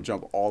 So we'll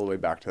jump all the way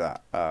back to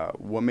that.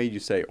 What made you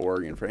say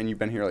Oregon? And you've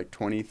been here like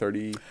 20,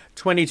 30,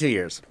 22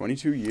 years.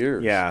 22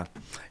 years. Yeah.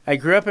 I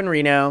grew up in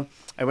Reno.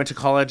 I went to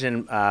college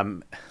in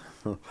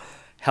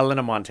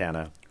Helena,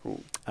 Montana.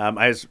 Cool.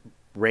 I was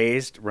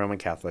raised Roman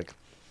Catholic.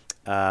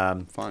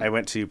 Fun. I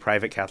went to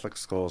private Catholic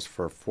schools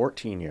for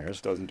 14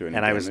 years. Doesn't do any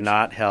And I was damage.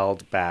 not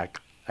held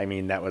back. I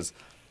mean, that was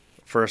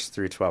 1st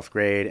through 12th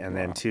grade and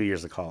then 2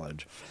 years of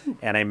college.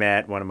 And I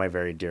met one of my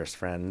very dearest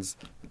friends.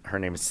 Her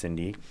name is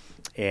Cindy.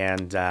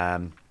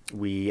 And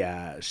we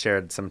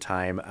shared some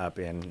time up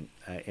in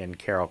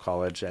Carroll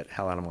College at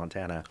Helena,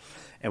 Montana.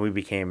 And we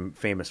became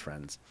famous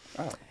friends.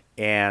 Oh.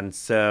 And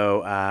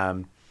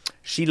so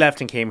she left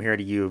and came here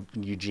to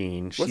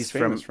Eugene. What's She's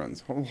famous from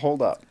friends?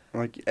 Hold up.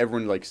 Like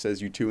everyone like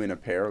says you two in a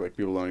pair. Like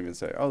people don't even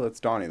say, "Oh, that's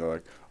Donnie." They're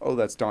like, "Oh,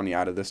 that's Donnie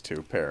out of this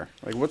two pair."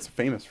 Like what's a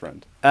famous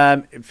friend?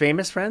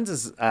 Famous Friends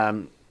is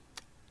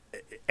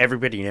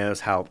everybody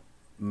knows how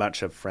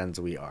much of friends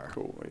we are.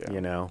 Cool. Yeah.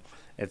 You know,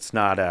 it's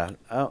not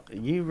oh,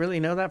 you really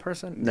know that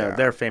person? No, Yeah.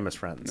 they're famous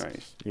friends.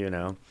 Nice. You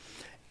know,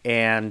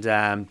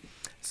 and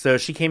so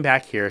she came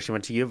back here. She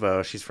went to U of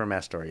O. She's from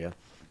Astoria,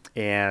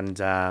 and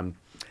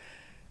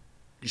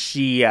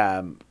she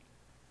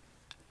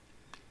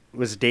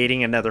was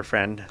dating another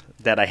friend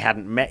that I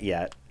hadn't met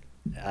yet,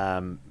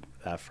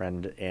 a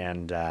friend,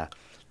 and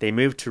they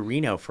moved to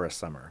Reno for a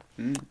summer.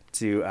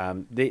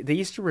 To they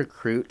used to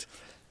recruit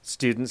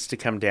students to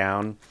come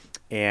down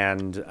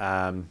and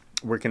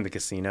work in the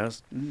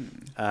casinos,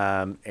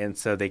 and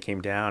so they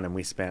came down and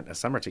we spent a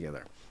summer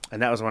together.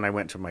 And that was when I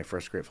went to my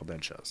first Grateful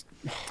Dead shows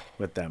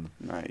with them.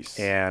 Nice.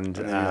 And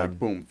then you're like,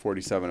 boom,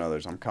 47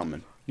 others. I'm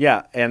coming.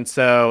 yeah, and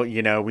so,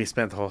 you know, we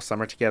spent the whole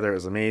summer together. It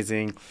was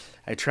amazing.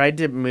 I tried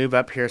to move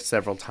up here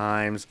several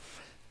times,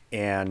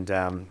 and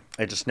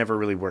it just never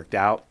really worked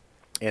out.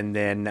 And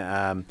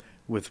then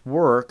with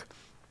work...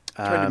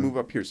 Tried to move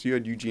up here. So you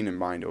had Eugene in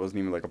mind. It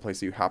wasn't even like a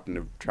place that you happened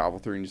to travel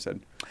through and you said,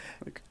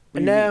 like... what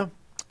do you No. mean?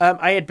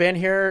 I had been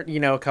here, you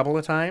know, a couple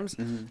of times.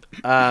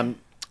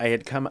 I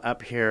had come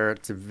up here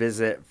to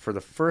visit for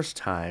the first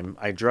time.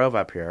 I drove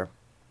up here,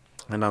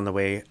 and on the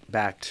way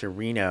back to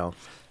Reno,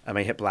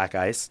 I hit black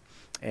ice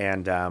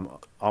and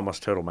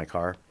almost totaled my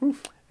car.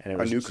 Oof. And it A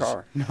was new just-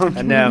 car.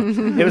 No,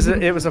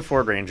 it was a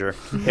Ford Ranger.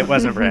 It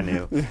wasn't brand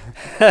new.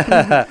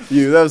 That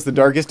was the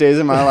darkest days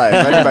of my life.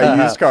 I had to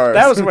buy used cars.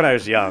 That was when I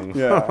was young.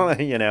 Yeah.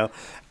 You know.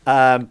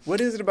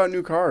 What is it about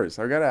new cars?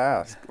 I gotta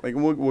ask. Like,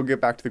 we'll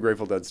get back to the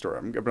Grateful Dead story.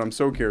 But I'm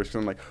so curious because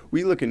I'm like,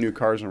 we look at new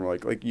cars and we're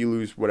like you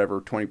lose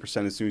whatever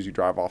 20% as soon as you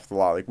drive off the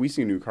lot. Like we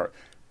see a new car.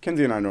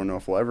 Kenzie and I don't know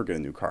if we'll ever get a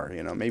new car.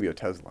 You know, maybe a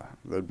Tesla.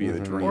 That would be the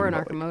dream. Or an but,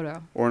 like-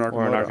 Arcimoto. Or an Arcimoto.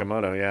 Or an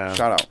Arcimoto, yeah.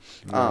 Shout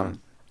out.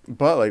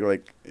 But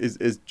like, is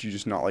do you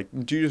just not like?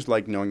 Do you just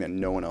like knowing that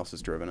no one else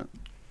has driven it?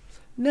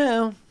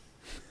 No.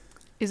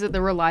 Is it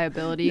the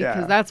reliability? Yeah.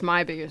 Because that's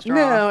my biggest draw.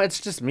 No,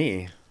 it's just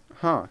me.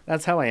 Huh?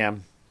 That's how I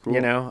am. Cool.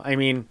 You know, I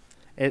mean,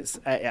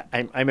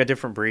 I'm a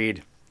different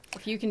breed.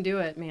 If you can do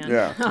it, man.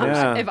 Yeah.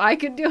 Yeah. If I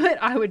could do it,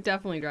 I would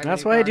definitely drive.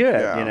 That's a new why I car. do it.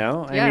 Yeah. You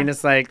know, I Yeah. mean,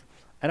 it's like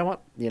I don't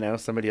want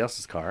somebody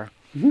else's car.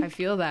 I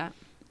feel that.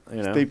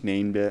 You know, They've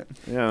named it.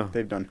 yeah.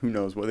 They've done who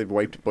knows what. They've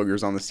wiped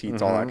boogers on the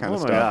seats, all that kind Oh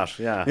of my stuff. gosh,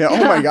 yeah. Yeah.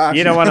 Oh my gosh.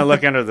 You don't want to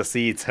look under the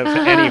seats of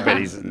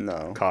anybody's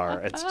No.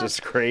 car. It's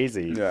just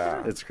crazy.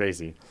 Yeah. It's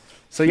crazy.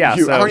 So yeah, I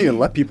don't even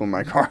let people in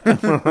my car.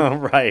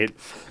 right.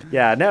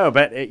 Yeah, no,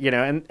 but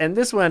and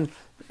this one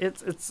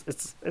it's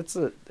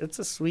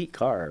a sweet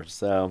car.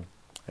 So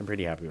I'm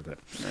pretty happy with it.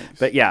 Nice.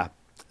 But yeah.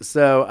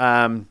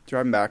 So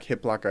Driving back,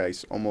 hit black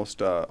ice, almost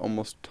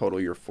total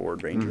your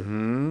Ford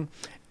Ranger.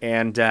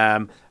 and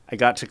I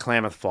got to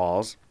Klamath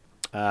Falls.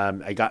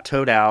 I got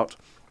towed out.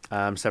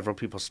 Several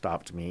people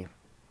stopped me,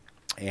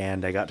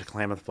 and I got to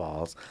Klamath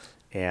Falls,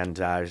 and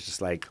I was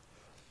just like,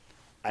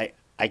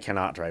 I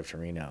cannot drive to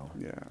Reno.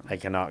 Yeah. I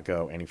cannot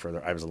go any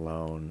further. I was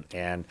alone,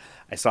 and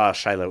I saw a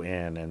Shiloh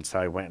Inn, and so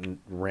I went and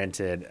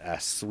rented a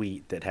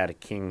suite that had a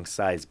king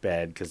size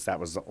bed because that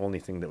was the only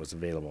thing that was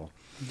available.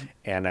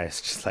 And I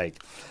was just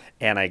like,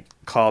 and I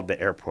called the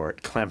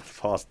airport. Klamath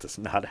Falls does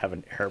not have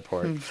an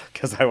airport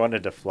because I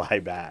wanted to fly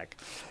back,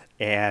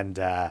 and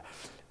I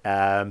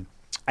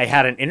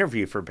had an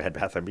interview for Bed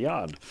Bath &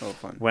 Beyond Oh,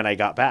 fun. when I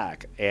got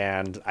back,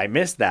 and I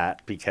missed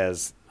that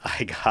because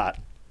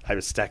I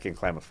was stuck in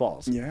Klamath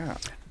Falls. Yeah.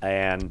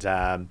 And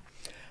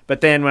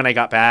but then when I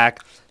got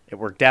back, it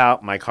worked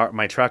out. My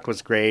truck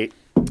was great,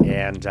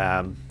 and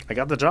I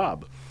got the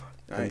job.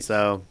 And Nice.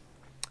 so,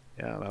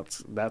 yeah,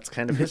 that's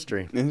kind of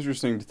history.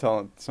 Interesting to tell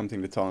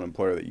an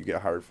employer that you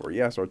get hired for.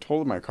 Yeah, so I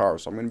totaled my car,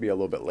 so I'm going to be a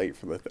little bit late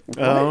for the thing.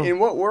 Oh. In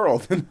what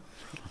world?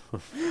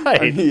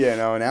 Right.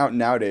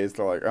 Nowadays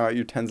they're like, oh,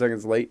 you're 10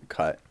 seconds late,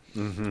 cut.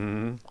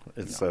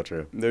 It's so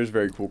true. There's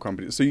very cool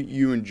companies. So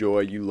you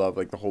love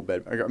like the whole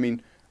bed. I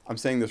mean, I'm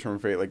saying this from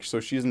faith. Like, so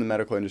she's in the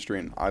medical industry,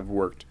 and I've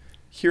worked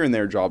here and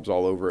there jobs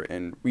all over,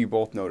 and we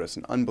both notice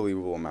an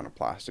unbelievable amount of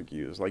plastic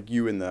used. Like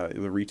you in the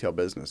retail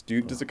business.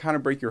 Does it kind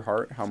of break your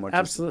heart how much?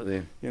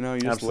 Absolutely. You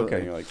just look at it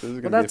and you're like, this is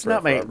going to be that's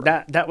not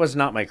forever. that was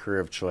not my career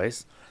of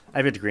choice. I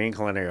have a degree in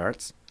culinary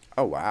arts.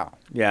 Oh wow.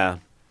 Yeah,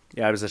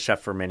 I was a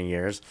chef for many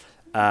years,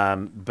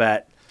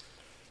 but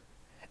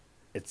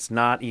it's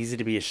not easy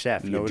to be a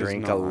chef. No, You it is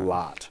drink a not.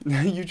 lot.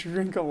 You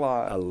drink a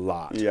lot. A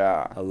lot.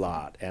 Yeah. A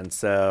lot. And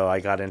so I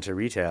got into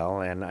retail,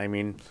 and I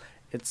mean,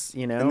 it's,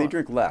 And they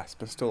drink less,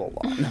 but still a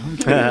lot. No, I'm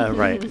kidding.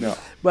 right. No.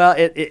 Well,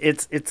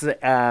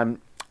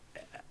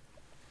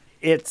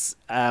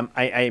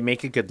 I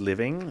make a good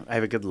living. I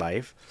have a good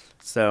life,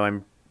 so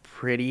I'm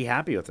pretty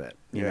happy with it.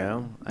 You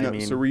know,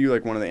 So were you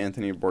like one of the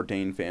Anthony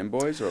Bourdain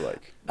fanboys, or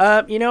like?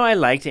 I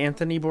liked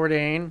Anthony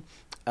Bourdain.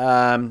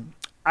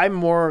 I'm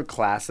more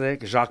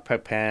classic. Jacques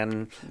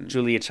Pepin,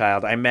 Julia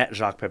Child. I met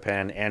Jacques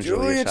Pepin and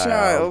Julia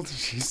Child.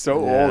 She's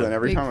so Yeah. old, and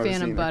every Big time I've fan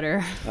seen of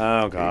butter.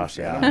 Oh gosh,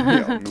 her,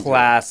 yeah. me too.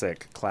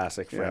 Classic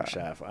French Yeah.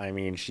 chef. I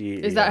mean, she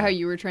Is that how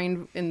you were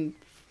trained in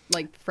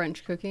like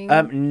French cooking?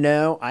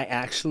 No, I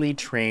actually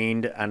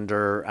trained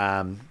under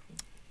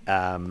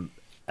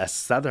a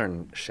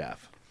Southern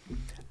chef.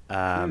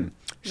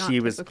 Not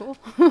She was, typical.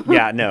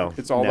 yeah, no.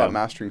 It's all no. about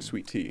mastering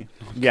sweet tea.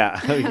 Yeah.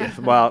 Yeah.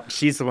 Well,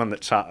 she's the one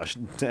that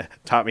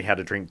taught me how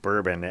to drink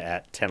bourbon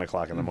at 10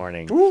 o'clock in the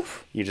morning.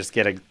 Oof. You just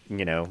get a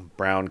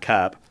brown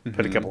cup,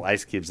 put a couple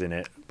ice cubes in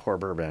it, pour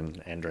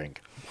bourbon, and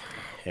drink.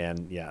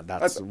 And yeah,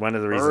 that's one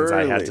of the reasons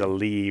I had to early.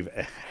 leave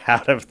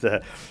out of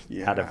the I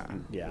You're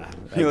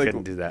like,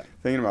 couldn't do that.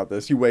 Thinking about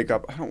this, you wake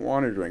up, I don't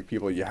want to drink.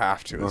 People, you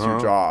have to. It's your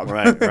job.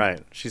 Right.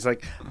 She's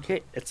like,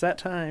 okay, it's that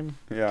time.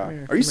 Yeah. Come here,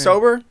 Are you come here."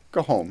 sober?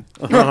 Go home.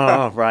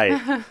 Oh,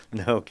 right.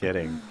 No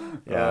kidding.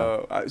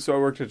 Yeah. So I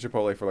worked at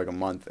Chipotle for like a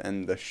month,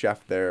 and the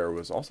chef there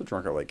was also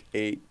drunk at like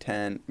 8,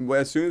 10.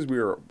 Well, as soon as we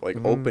were like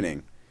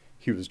opening,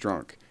 he was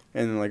drunk.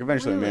 And then like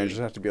eventually the Really? managers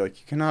have to be like,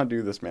 you cannot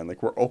do this, man.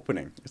 Like we're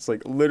opening. It's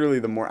like literally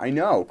the more I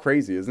know,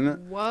 crazy, isn't it?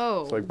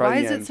 Whoa. So, like, by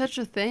Why the is end- it such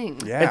a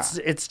thing? Yeah.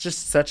 It's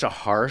just such a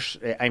harsh.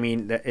 I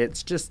mean,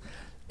 it's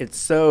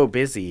so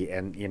busy,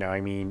 and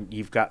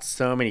you've got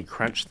so many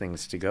crunch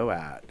things to go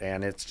at,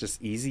 and it's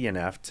just easy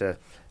enough to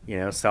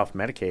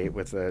self-medicate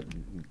with a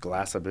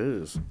glass of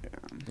booze,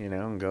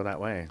 and go that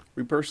way.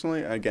 We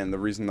personally, again, the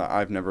reason that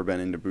I've never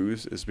been into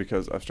booze is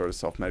because I've started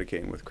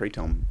self-medicating with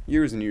Kratom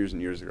years and years and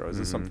years ago. Is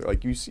this something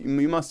like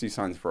you must see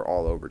signs for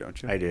all over,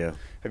 don't you? I do.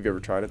 Have you ever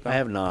tried it though? I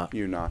have not.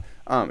 You're not.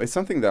 It's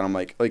something that I'm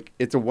like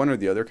it's a one or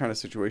the other kind of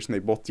situation. They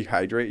both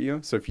dehydrate you.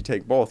 So if you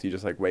take both, you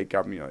just like wake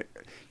up and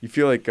you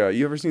feel like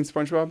you ever seen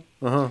SpongeBob?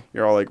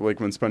 You're all like when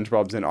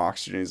SpongeBob's in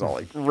oxygen, he's all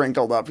like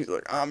wrinkled up. He's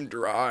like, I'm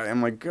dry.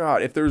 I'm like,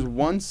 God, if there's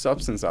one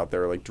substance out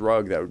there like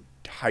drug that would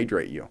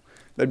hydrate you,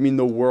 that'd mean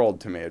the world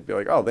to me. It'd be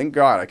like, oh, thank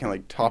God, I can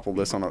like topple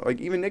this on like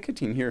even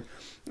nicotine here.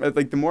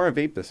 Like the more I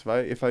vape this,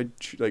 if I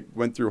like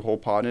went through a whole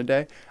pod in a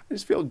day, I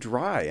just feel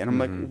dry, and I'm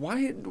like,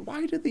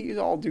 why do these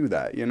all do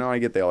that? I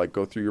get they all like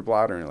go through your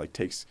bladder and it like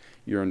takes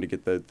urine to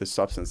get the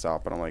substance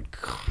out, but I'm like,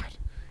 God.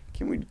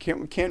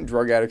 Can't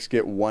drug addicts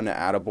get one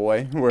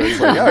attaboy where it's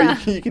like,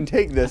 oh, you can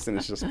take this and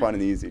it's just fun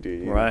and easy,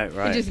 dude. Right.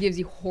 It just gives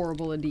you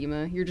horrible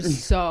edema. You're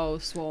just so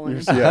swollen.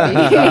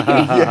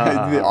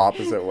 Yeah, the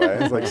opposite way.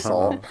 It's like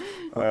salt.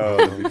 Oh,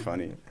 that'd be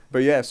funny. But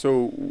yeah,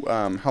 so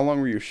how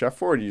long were you a chef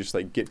for? Or do you just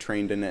like get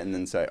trained in it and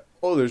then say,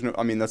 oh, there's no?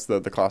 I mean, that's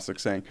the classic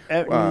saying.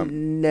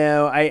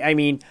 No, I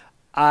mean,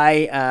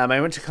 I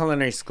went to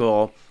culinary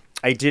school.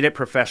 I did it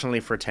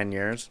professionally for 10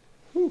 years.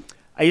 Whew.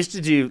 I used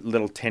to do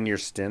little 10-year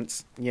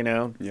stints,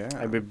 Yeah.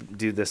 I would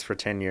do this for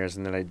 10 years,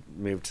 and then I'd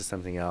move to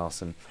something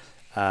else.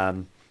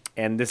 And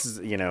this is,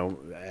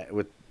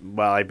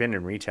 I've been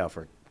in retail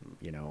for,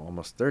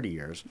 almost 30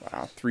 years.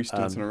 Wow, 3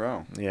 stints in a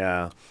row.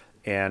 Yeah.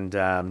 And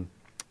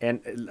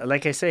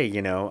like I say,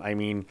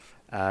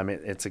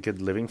 it's a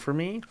good living for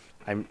me.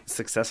 I'm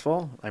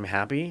successful. I'm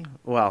happy.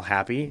 Well,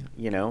 happy,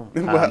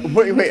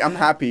 Wait, I'm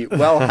happy.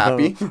 Well,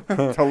 happy.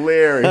 It's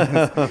hilarious.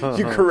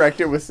 You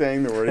correct it with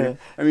saying the word.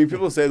 I mean,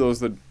 people say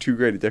those are the 2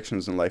 great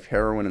addictions in life: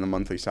 heroin and the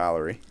monthly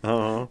salary.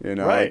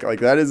 Right. Like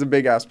that is a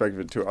big aspect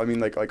of it too. I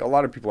mean, like a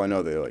lot of people I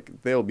know,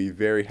 they'll be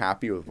very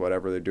happy with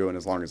whatever they're doing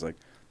as long as like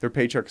their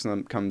paycheck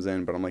comes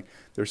in. But I'm like,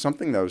 there's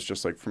something that was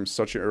just like from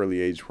such an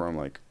early age where I'm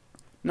like,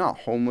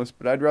 not homeless,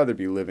 but I'd rather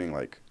be living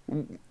like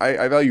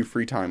I value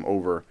free time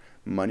over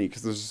money,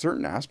 because there's a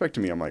certain aspect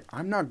to me I'm like,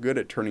 I'm not good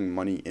at turning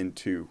money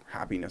into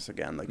happiness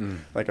again.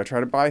 Like I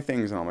try to buy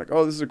things and I'm like,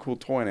 oh, this is a cool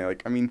toy,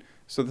 and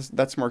so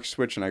that's Mark's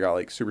Switch, and I got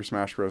like Super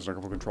Smash Bros. And a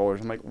couple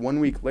controllers. I'm like,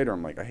 1 week later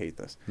I'm like, I hate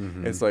this.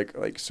 It's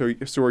like so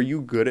are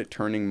you good at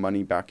turning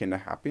money back into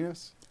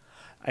happiness?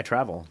 I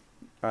travel.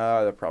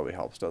 That probably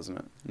helps, doesn't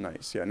it?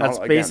 Nice. Yeah. That's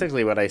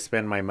basically what I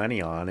spend my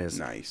money on is,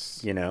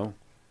 nice.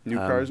 New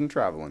cars and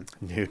traveling.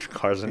 New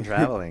cars and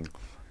traveling.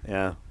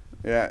 Yeah.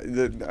 Yeah,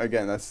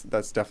 again,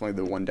 that's definitely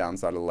the one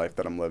downside of life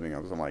that I'm living.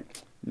 I'm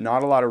like,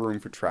 not a lot of room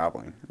for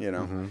traveling,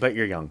 But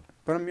you're young.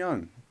 But I'm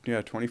young.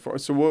 Yeah, 24.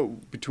 So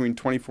what between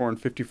 24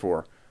 and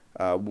 54?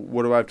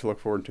 What do I have to look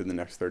forward to in the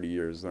next 30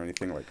 years? Is there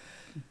anything like?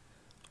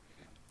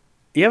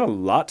 You have a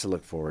lot to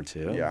look forward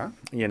to. Yeah.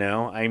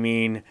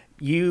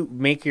 You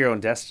make your own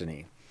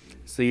destiny,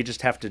 so you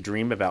just have to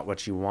dream about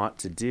what you want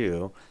to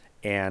do,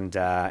 and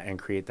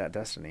create that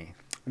destiny.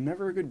 I'm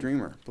never a good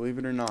dreamer, believe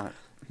it or not.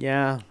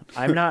 Yeah,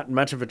 I'm not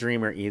much of a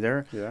dreamer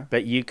either. Yeah.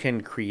 But you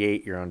can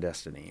create your own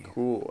destiny.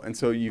 Cool. And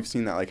so you've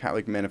seen that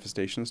like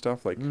manifestation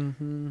stuff, like,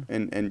 and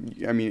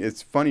I mean,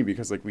 it's funny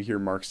because like we hear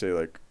Mark say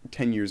like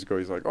 10 years ago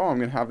he's like, oh, I'm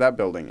gonna have that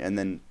building, and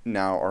then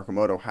now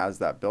Arcimoto has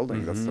that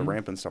building. That's the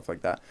ramp and stuff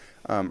like that.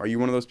 Are you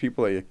one of those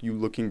people, like, you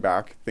looking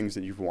back, things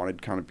that you've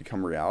wanted kind of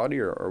become reality,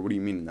 or what do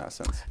you mean in that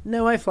sense?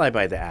 No, I fly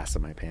by the ass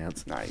of my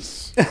pants.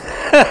 Nice. So,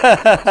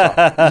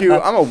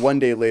 I'm a one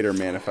day later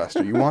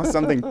manifester. You want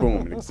something,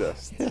 boom, it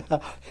exists.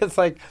 It's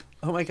like,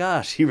 Oh my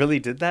gosh, he really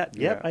did that?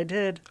 Yep, Yeah. I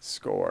did.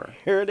 Score.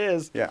 Here it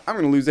is. Yeah, I'm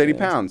gonna lose 80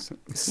 pounds.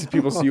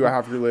 People see you a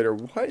half year later.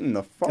 What in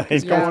the fuck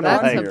is I Yeah, know, going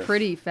that's on a here?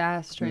 pretty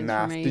fast Math.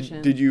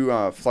 transformation. Did you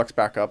flex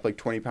back up like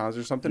 20 pounds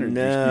or something, or you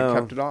No.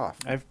 kept it off?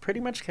 I've pretty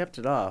much kept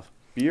it off.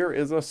 Beer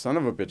is a son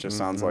of a bitch. It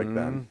sounds like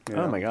then. Mhm.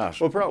 Oh my gosh.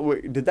 Well,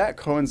 probably did that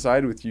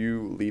coincide with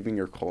you leaving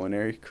your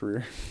culinary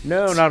career?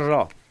 No, not at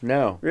all.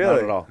 No, Really?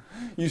 not at all.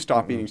 You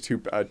stopped eating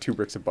two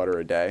bricks of butter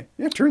a day.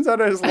 Yeah, turns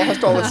out I just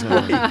lost all this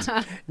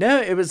weight.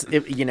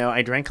 No,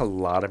 I drank a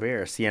lot of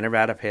beer, Sierra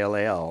Nevada Pale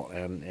Ale,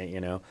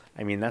 and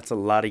I mean, that's a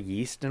lot of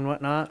yeast and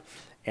whatnot.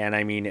 And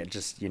I mean, it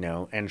just,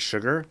 and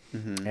sugar.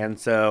 Mm-hmm. And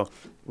so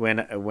when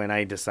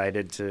I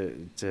decided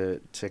to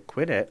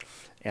quit it,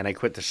 and I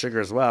quit the sugar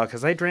as well,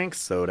 because I drank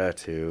soda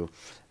too,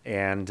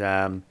 and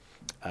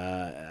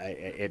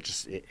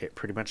it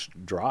pretty much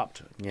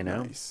dropped,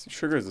 Nice.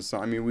 Sugar is a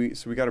son. I mean,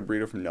 we got a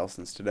burrito from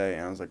Nelson's today,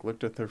 and I was like,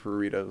 looked at their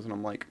burritos, and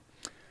I'm like,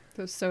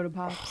 Those soda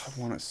pops.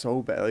 I want it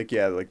so bad. Like,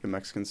 yeah, like the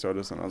Mexican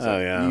sodas, and I was Oh,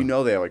 like,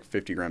 yeah. they have like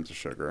 50 grams of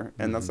sugar,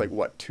 and that's like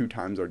what 2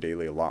 times our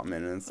daily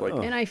allotment, and it's like,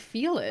 And I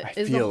feel it. I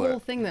Is feel the whole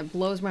it. thing that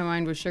blows my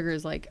mind with sugar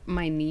is like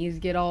my knees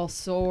get all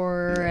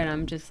sore and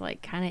I'm just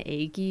like kind of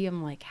achy.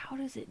 I'm like, how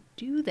does it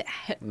do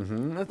that?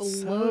 That's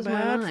so Blows my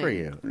bad for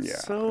mind. yeah,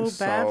 so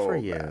bad for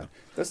you. bad.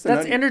 That's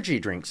That's energy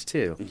drinks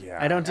too. Yeah.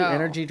 I don't do Oh.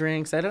 energy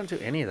drinks. I don't do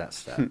any of that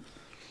stuff.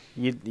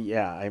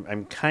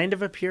 I'm kind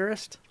of a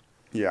purist.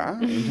 Yeah,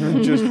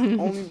 just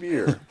only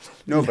beer.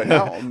 No, but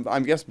now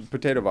I'm guessing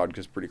potato vodka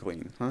is pretty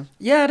clean, huh?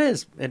 Yeah, it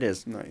is. It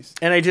is. Nice.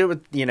 And I do it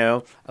with,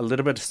 a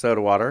little bit of soda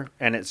water,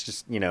 and it's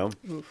just,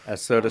 a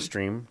soda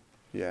stream.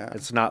 Yeah.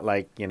 It's not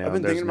like, I've been there's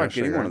thinking no about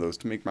getting sugar. one of those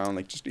to make my own,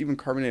 like just even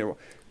carbonated water.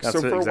 That's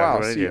So for a exactly while,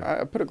 what I see, do.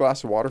 I put a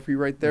glass of water for you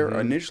right there.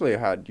 Initially,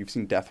 you've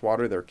seen Death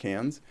Water, their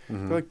cans. They're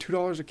like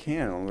 $2 a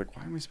can. And I was like,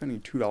 why am I spending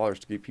 $2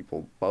 to give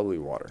people bubbly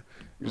water?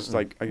 It's just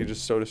like I could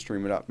just soda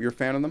stream it up. You're a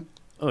fan of them?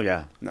 Oh,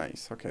 yeah.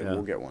 Nice. Okay, Yeah.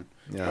 we'll get one.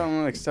 Yeah. Yeah.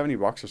 Only like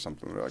 $70 or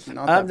something. They're like,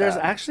 not that There's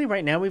bad. actually,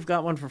 right now, we've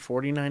got one for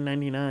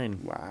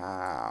 $49.99.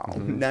 Wow.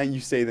 Now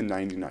you say the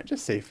 99.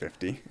 Just say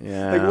 50.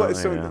 Yeah, Like what? I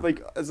So know.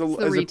 like as a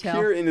retail.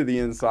 peer into the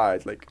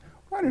inside, like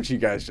why don't you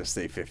guys just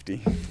say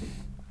 50?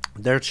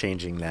 They're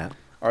changing that.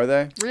 Are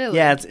they? Really?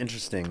 Yeah, it's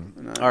interesting.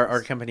 Nice.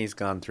 Our company's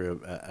gone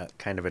through a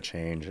kind of a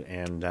change,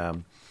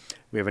 and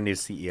we have a new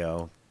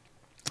CEO.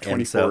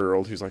 And so-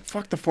 24-year-old who's like,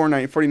 fuck the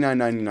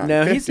 $49.99.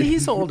 No, 50.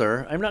 he's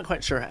older. I'm not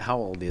quite sure how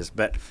old he is,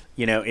 but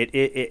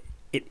it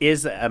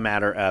is a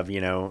matter of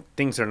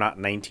things are not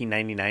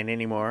 $19.99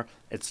 anymore.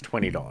 It's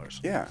 $20.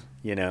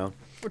 Yeah,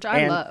 Which I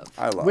And- love.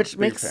 I love. Which Big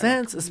makes fan.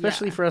 sense,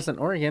 especially Yeah. for us in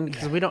Oregon,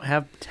 because we don't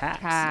have tax.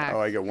 Tax. Oh,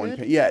 I get one.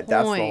 Good Yeah, that's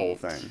the whole point.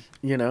 thing.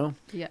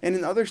 Yeah. And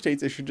in other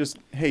states, they should just,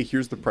 hey,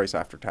 here's the price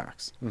after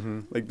tax.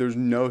 Like, there's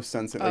no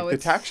sense in, Oh, like, the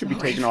it's tax should be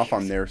so taken off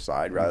on their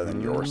side rather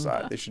than your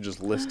side. They should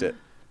just list it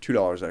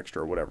 $2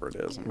 extra or whatever it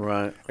is. And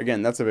Right.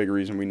 again, that's a big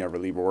reason we never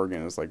leave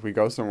Oregon. It's like we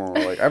go somewhere and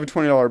we're like, I have a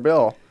 $20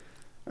 bill.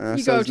 And it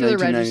You go says to the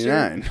register.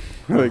 $19.99.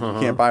 Like, you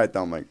can't buy it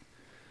though. I'm like,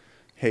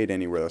 hate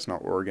anywhere that's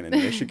not Oregon and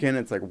Michigan.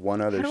 It's like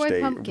one other How do I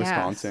state, pump gas?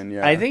 Wisconsin.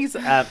 Yeah, I think it's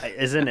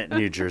isn't it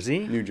New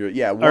Jersey? New Jersey.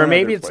 Yeah, Or one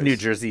maybe other it's New place.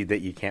 Jersey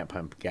that you can't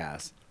pump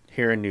gas.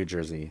 Here in New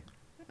Jersey.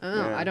 Oh,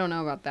 Yeah. I don't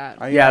know about that.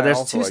 Yeah, I there's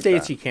also 2 like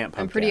states that. you can't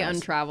pump I'm pretty gas.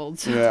 untraveled.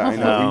 So. Yeah, I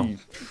know.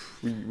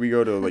 Oh. We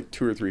go to like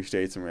 2 or 3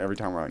 states, and every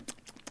time we're like,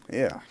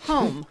 yeah,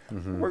 Home.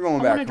 we're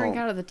going I back want to drink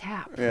home. out of the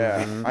tap.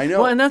 Yeah, I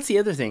know. Well, and that's the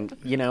other thing.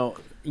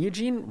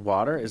 Eugene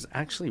water is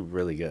actually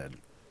really good.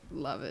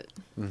 Love it.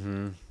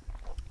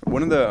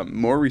 One of the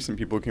more recent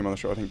people who came on the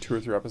show, I think 2 or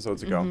 3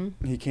 episodes ago,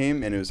 Mm-hmm. he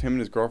came and it was him and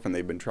his girlfriend.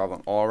 They've been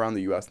traveling all around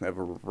the U.S. and they have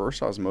a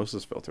reverse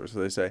osmosis filter. So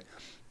they say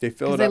they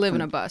fill it Because up. they live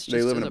in from- a bus, They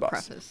just live as in a a bus.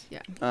 preface.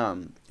 Yeah.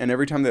 And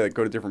every time they like,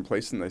 go to different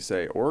places and they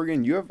say,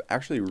 Oregon, you have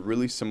actually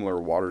really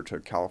similar water to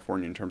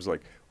California in terms of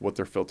like what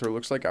their filter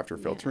looks like after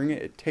filtering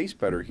it. It tastes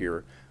better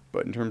here.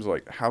 But in terms of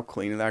like how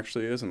clean it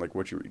actually is and like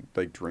what you're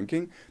like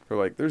drinking, they're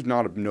like, there's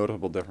not a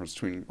notable difference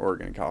between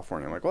Oregon and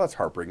California. I'm like, well, that's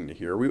heartbreaking to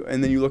hear.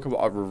 And then you look up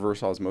a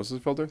reverse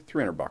osmosis filter,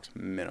 $300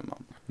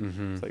 minimum.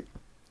 It's like,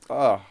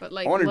 oh, But,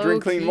 like, I want to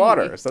drink clean low-key.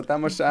 water. Is that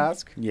much to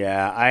ask?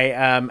 Yeah,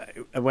 I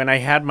when I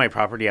had my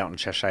property out in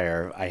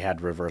Cheshire, I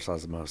had reverse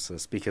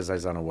osmosis because I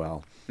was on a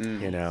well,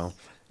 and it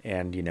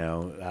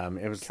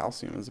was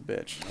Calcium is a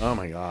bitch. oh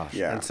my gosh,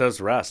 Yeah. and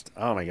so's rust.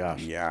 Oh my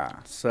gosh, Yeah.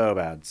 so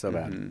bad,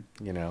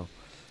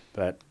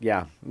 But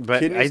yeah,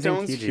 but Kidney I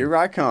stones, think here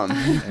I come.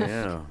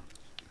 yeah.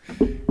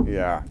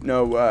 Yeah.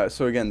 No,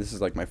 so again, this is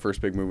like my first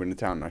big move into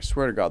town, and I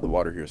swear to God, the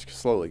water here is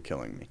slowly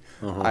killing me.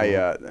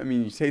 I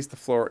mean, you taste the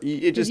floor.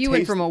 It Because just you went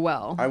tastes- from a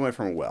well. I went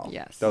from a well.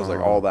 Yes. That was like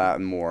all that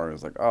and more. It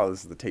was like, oh,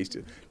 this is the taste.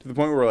 To the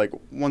point where like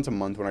once a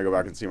month when I go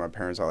back and see my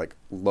parents, I like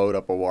load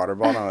up a water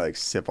bottle and I like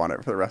sip on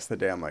it for the rest of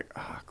the day. I'm like,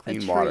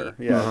 clean water.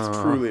 treat. Yeah, it's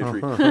truly a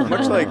treat.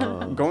 Much like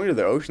going to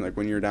the ocean, like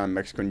when you're down in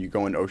Mexico and you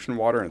go in ocean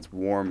water and it's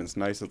warm, it's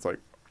nice. It's like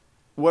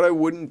what I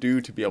wouldn't do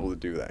to be able to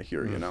do that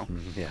here, you know?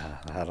 Yeah,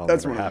 that'll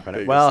That's never one of the happen.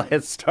 biggest Well, things.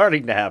 it's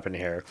starting to happen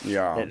here.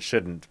 Yeah. It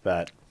shouldn't,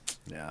 but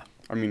yeah.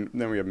 I mean,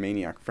 then we have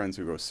maniac friends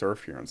who go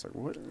surf here, and it's like,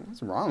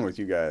 what's wrong with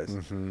you guys?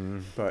 Mm-hmm.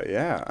 But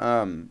yeah,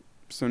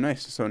 So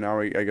nice. So now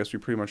I guess we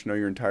pretty much know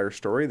your entire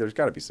story. There's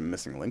got to be some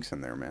missing links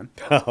in there, man.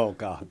 Oh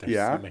God, there's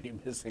Yeah? so many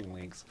missing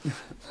links.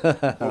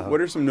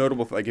 What are some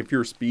notable, like if you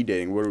were speed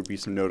dating, what would be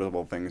some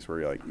notable things where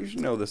you're like, you should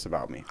know this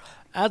about me?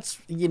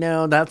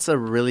 That's a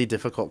really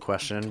difficult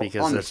question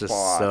because On the there's just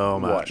spot, so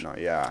much. whatnot,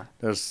 yeah.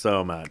 There's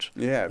so much.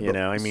 Yeah, You but-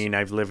 know, I mean,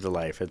 I've lived a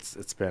life.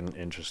 It's been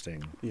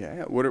interesting.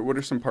 Yeah. What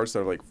are some parts that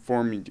have like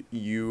formed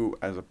you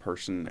as a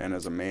person and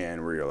as a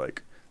man where you're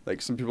like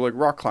some people like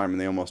rock climb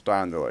and they almost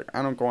die and they're like,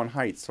 I don't go on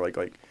heights, or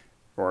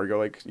or I go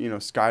like,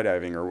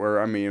 skydiving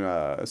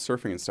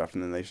surfing and stuff,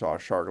 and then they saw a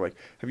shark. Like,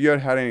 have you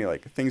had any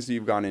like things that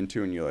you've gone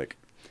into and you're like,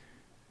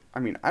 I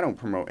mean, I don't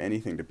promote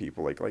anything to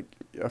people. Like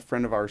a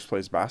friend of ours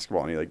plays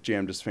basketball and he like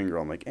jammed his finger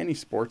on like any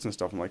sports and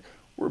stuff. I'm like,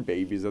 we're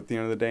babies at the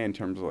end of the day in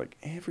terms of like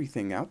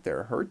everything out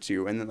there hurts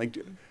you. And then like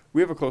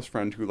we have a close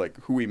friend who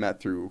we met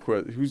through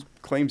who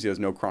claims he has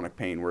no chronic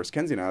pain, whereas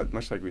Kenzie and I,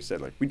 much like we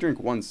said, like we drink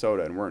one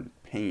soda and we're in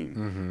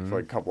pain for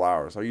like a couple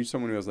hours. Are you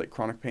someone who has like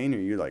chronic pain, or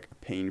are you like a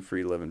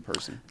pain-free living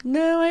person?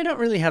 No, I don't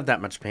really have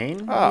that much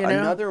pain. Ah, you know?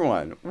 another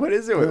one. What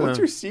is it? What's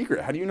your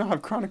secret? How do you not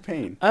have chronic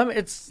pain?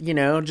 It's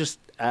just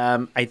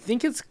I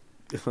think it's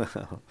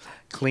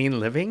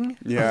clean living.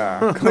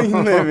 Yeah,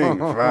 clean living,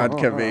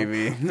 vodka,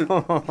 baby.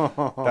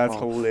 That's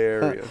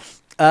hilarious.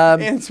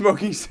 And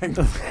smoking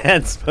cigarettes.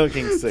 And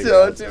smoking So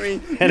cigarettes. to me,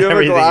 And you have a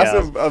everything glass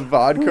else. of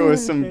vodka with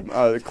some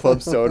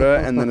club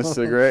soda and then a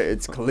cigarette.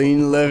 It's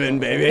clean living,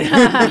 baby.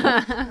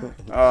 Oh,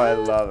 I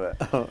love it.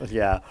 Oh,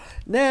 yeah.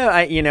 No,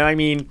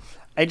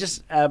 I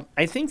just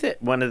I think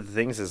that one of the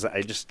things is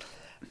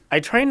I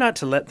try not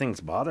to let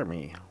things bother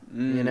me.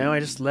 I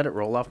just let it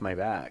roll off my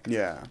back.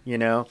 Yeah.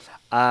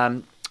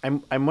 I'm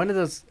one of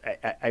those.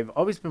 I've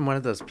always been one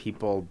of those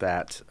people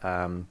that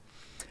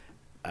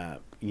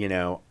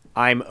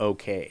I'm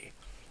okay,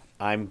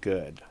 I'm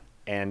good,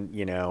 and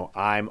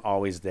I'm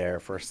always there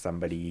for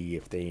somebody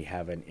if they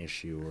have an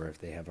issue or if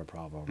they have a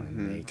problem,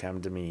 and they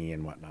come to me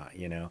and whatnot.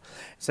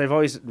 So I've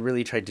always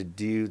really tried to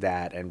do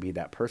that and be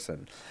that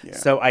person. Yeah.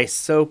 So I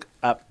soak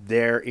up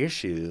their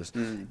issues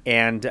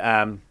and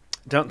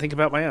don't think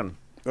about my own.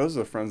 Those are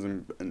the friends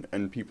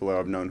and people that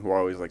I've known who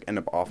always like end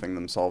up offing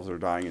themselves or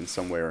dying in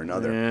some way or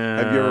another. Yeah.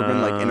 Have you ever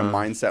been like in a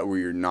mindset where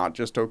you're not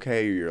just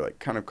okay, or you're like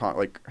kind of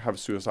have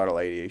suicidal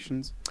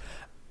ideations?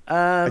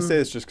 I say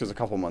this just because a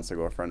couple months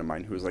ago, a friend of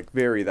mine who was like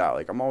very that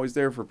like I'm always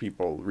there for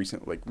people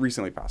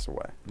recently passed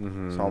away.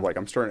 So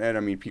I'm starting, and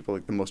I mean people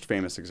like the most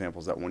famous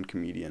example is that one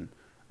comedian.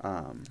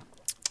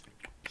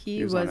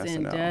 He was was on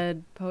in SNL.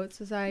 Dead Poet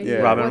Society. Yeah.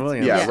 Robin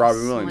Williams. Yeah, Yes,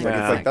 Robin Williams. something Like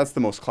like it's that. like that's the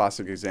most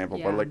classic example.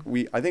 Yeah. But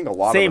like I think a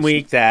lot Same of us,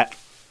 week that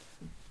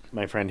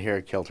my friend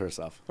here killed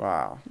herself.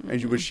 Wow.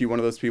 And was she one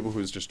of those people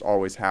who's just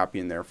always happy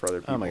and there for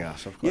other people? Oh my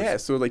gosh, of course. Yeah,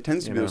 so it like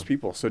tends to be those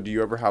people. So do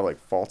you ever have like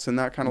faults in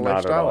that kind of Not at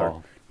lifestyle? Or?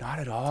 all. Not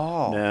at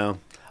all. No,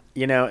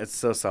 it's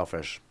so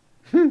selfish.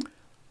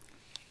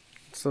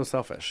 So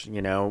selfish.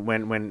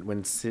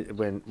 When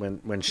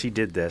she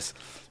did this,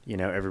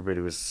 everybody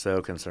was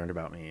so concerned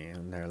about me,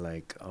 and they're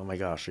like, "Oh my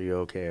gosh, are you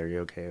okay? Are you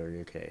okay? Are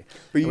you okay?"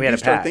 But And you had do a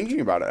start pact.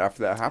 thinking about it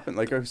after that happened.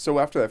 Like so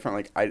after that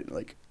friend,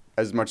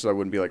 as much as I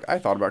wouldn't be like I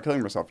thought about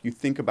killing myself, you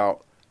think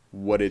about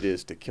what it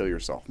is to kill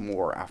yourself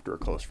more after a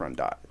close friend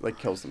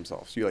kills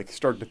themselves. So you like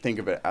start to think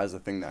of it as a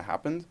thing that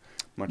happened.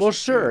 Well,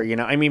 sure.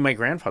 My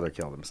grandfather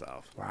killed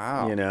himself.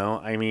 Wow.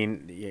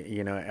 Mine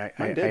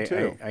did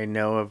too. I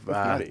know of.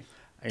 That's nutty.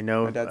 I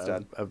know My dad's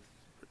dead.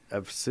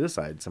 of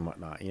suicides and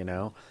whatnot.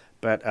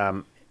 But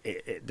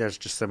there's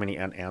just so many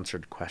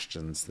unanswered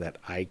questions that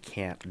I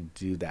can't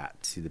do that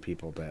to the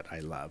people that I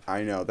love.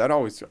 I know that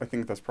always. I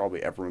think that's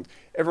probably everyone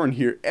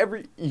here.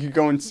 You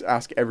go and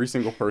ask every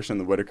single person in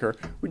the Whitaker,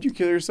 would you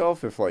kill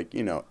yourself if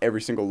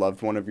every single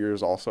loved one of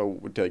yours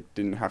also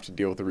didn't have to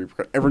deal with the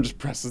repercussions? Everyone just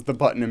presses the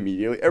button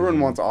immediately. Everyone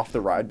wants off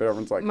the ride, but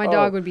everyone's like, My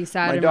dog would be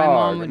sad, and my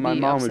mom would be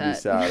would be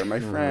upset. sad, or my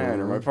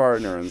friend, or my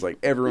partner, and it's like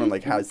everyone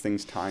like has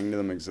things tying to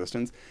them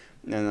existence,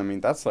 and I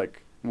mean that's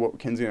like what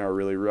Kinsey and I are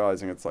really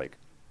realizing. It's like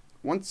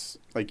once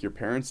like your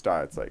parents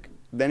die, it's like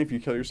then if you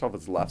kill yourself,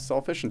 it's less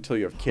selfish until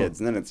you have kids,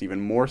 and then it's even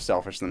more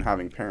selfish than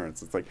having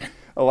parents. It's like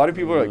a lot of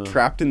people are like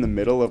trapped in the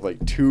middle of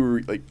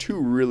two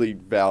really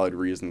valid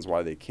reasons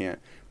why they can't.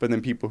 But then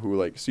people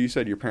who so you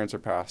said your parents are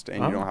passed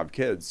and you don't have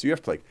kids, so you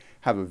have to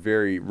have a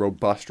very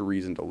robust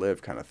reason to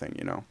live, kind of thing,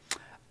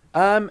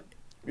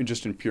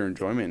 just in pure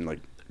enjoyment,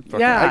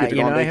 Yeah, I get to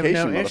go on I have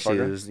vacation, no motherfucker.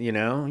 issues.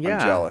 Yeah, I'm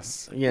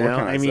jealous. What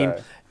can I mean,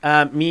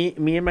 say?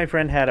 me and my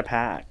friend had a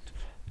pact,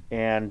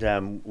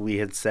 and we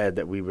had said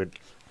that we would,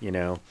 we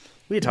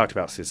had talked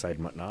about suicide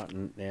and whatnot,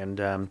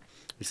 and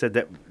we said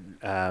that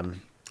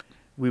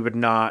we would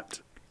not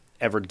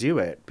ever do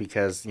it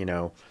because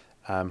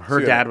her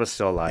dad was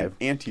still alive,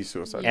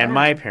 Anti-suicide. and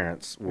my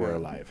parents were Yeah.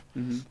 alive,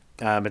 Mm-hmm.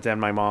 but then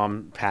my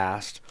mom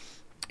passed,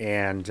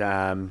 and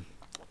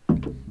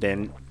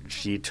then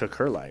she took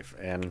her life,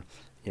 and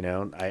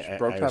I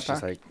broke that was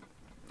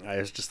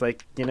just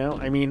pact?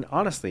 I mean,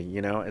 honestly,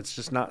 it's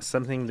just not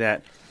something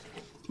that.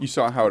 You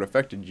saw how it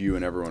affected you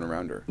and everyone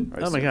around her.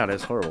 Oh my God,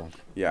 it's horrible.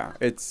 Yeah,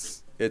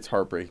 it's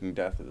heartbreaking.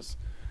 Death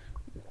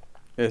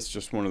It's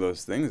just one of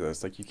those things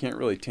that's like you can't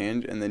really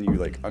and then you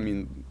like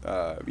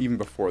even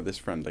before this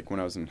friend, like when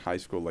I was in high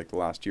school, like the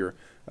last year,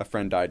 a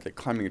friend died like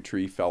climbing a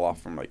tree, fell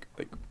off from like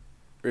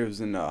it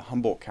was in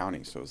Humboldt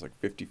County, so it was like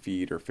 50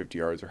 feet or 50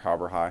 yards or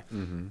however high.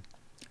 Mm-hmm.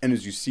 And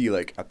as you see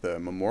like at the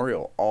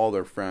memorial, all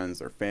their friends,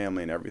 their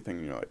family, and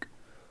everything, you're like,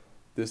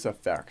 this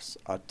affects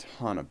a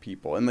ton of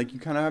people, and like you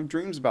kind of have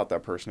dreams about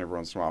that person every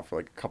once in a while for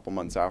like a couple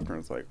months after,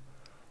 and it's like,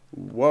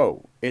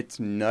 whoa, it's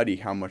nutty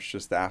how much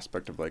just the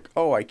aspect of like,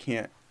 oh, I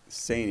can't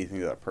say anything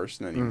to that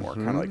person anymore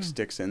kind of like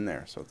sticks in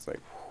there. So it's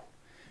like, whew,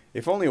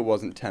 if only it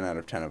wasn't 10 out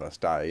of 10 of us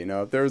die, you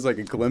know. If there was like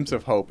a glimpse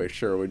of hope, it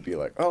sure would be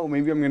like, oh,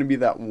 maybe I'm going to be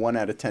that 1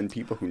 out of 10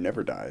 people who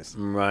never dies.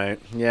 Right.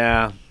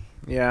 Yeah.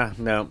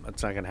 No,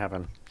 that's not going to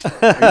happen.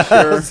 Are you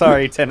sure?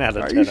 Sorry, 10 out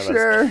of 10 Are you of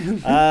sure?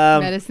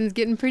 us. Medicine's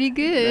getting pretty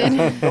good.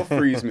 They'll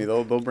freeze me.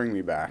 They'll bring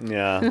me back.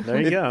 Yeah,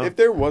 there you go. If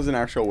there was an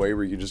actual way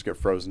where you could just get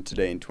frozen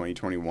today in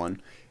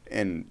 2021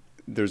 and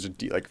there's a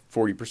like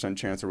 40%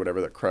 chance or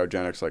whatever that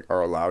cryogenics like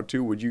are allowed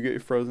to, would you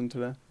get frozen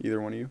today? Either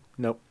one of you?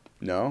 Nope.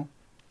 No?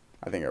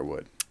 I think I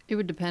would. It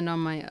would depend on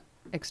my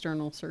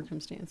external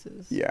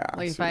circumstances. Yeah,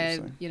 Like if I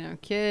had, seriously.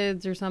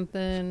 kids or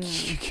something.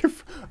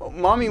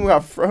 Mommy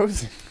got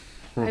frozen.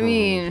 I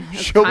mean,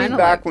 it's She'll be kinda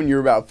back like, when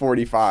you're about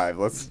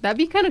 45. that'd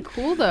be kind of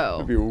cool though.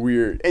 That'd be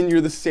weird. And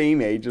you're the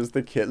same age as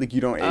the kid. Like, you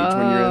don't age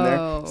when you're in there.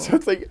 Oh. So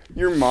it's like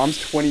your mom's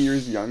 20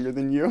 years younger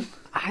than you.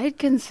 I'd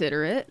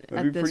consider it That'd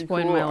at be this pretty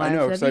point cool. in my I life.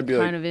 know, 'cause That'd I'd be be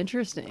like, kind of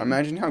interesting.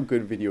 Imagine how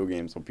good video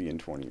games will be in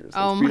 20 years. Let's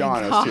Oh be my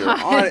honest here.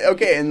 God.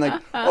 Okay, and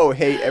like, oh,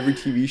 hey, every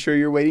TV show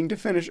you're waiting to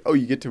finish, oh,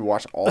 you get to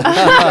watch all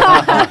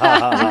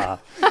the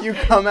you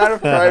come out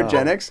of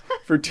cryogenics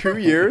for 2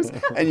 years,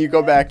 and you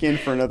go back in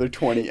for another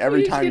 20. Every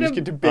You just time you get just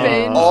a get to binge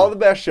binge. all the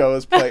best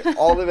shows, play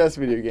all the best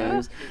video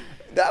games.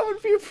 That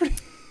would be a pretty...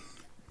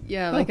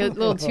 Yeah, like a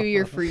little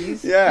 2-year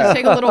freeze. Yeah. Just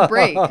take a little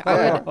break.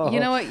 I would, you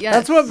know what? Yes.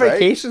 That's what Right?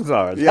 vacations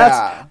are.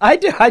 Yeah. I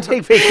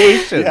take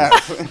vacations. Yeah.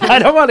 I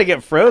don't want to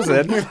get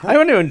frozen. I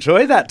want to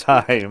enjoy that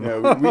time.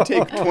 Yeah, we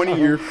take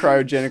 20-year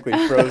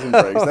cryogenically frozen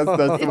breaks. That's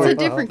the It's way. a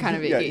different kind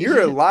of Yeah, vacation.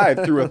 you're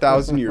alive through a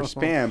 1,000-year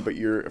span, but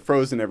you're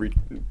frozen every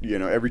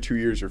 2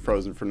 years. You're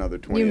frozen for another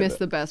 20. You of miss it.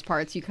 the best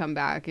parts. You come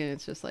back and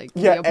it's just like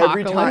Yeah, the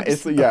every time apocalypse.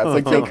 it's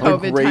like The the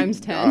COVID great, times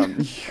 10.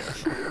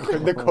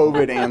 the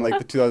COVID and like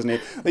the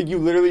 2008. Like you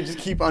literally just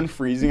keep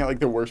unfreezing at like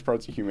the worst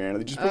parts of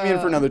humanity. Just put me in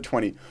for another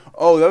 20.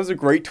 Oh, that was a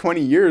great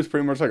 20 years.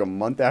 Pretty much like a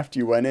month after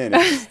you went in.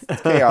 It's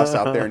chaos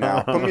out there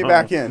now. Put me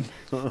back in.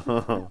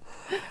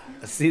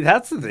 See,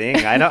 that's the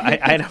thing. I don't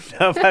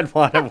know if I'd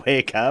want to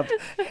wake up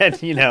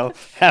and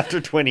after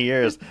 20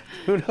 years,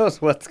 who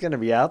knows what's going to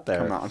be out there.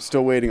 Come on, I'm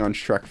still waiting on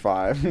Shrek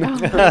 5. Oh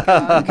my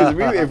God.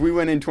 Because if we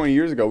went in 20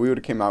 years ago, we would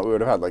have came out. We would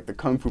have had like the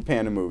Kung Fu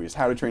Panda movies,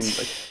 How to Train.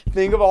 Like,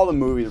 think of all the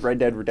movies, Red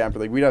Dead Redemption.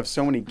 Like we'd have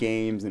so many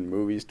games and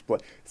movies to play.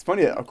 It's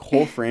funny that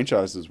whole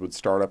franchises would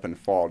start up and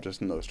fall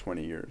just in those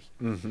 20 years.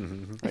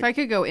 If I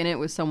could go in it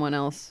with someone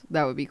else,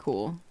 that would be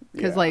cool.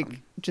 Because Yeah. like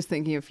just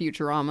thinking of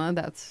Futurama,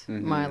 that's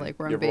my like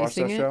where You I'm ever watched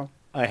basing that it. show?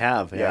 I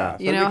have, yeah.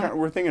 So You know-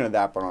 we're thinking of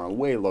that, but on a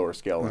way lower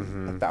scale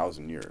than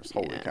 1,000 years.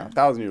 Holy Yeah. cow.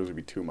 1,000 years would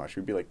be too much.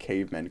 We'd be like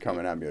cavemen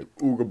coming out and be like,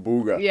 ooga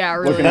booga. Yeah,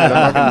 really. Looking at a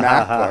fucking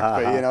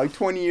MacBook. But, like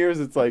 20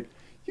 years, it's like,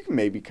 you can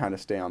maybe kind of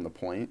stay on the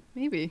point.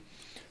 Maybe.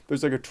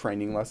 There's like a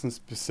training lesson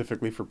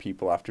specifically for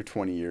people after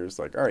 20 years.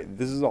 Like, all right,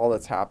 this is all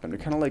that's happened.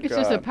 Kind of like, It's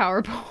just a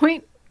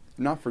PowerPoint.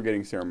 not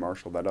forgetting Sarah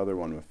Marshall, that other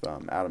one with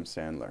Adam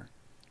Sandler,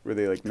 where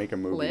they like make a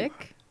movie.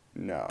 Click.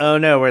 No. Oh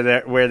no, where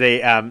they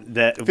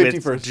 50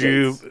 with First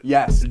Drew Dates.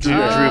 Yes. Drew Oh.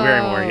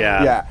 Barrymore,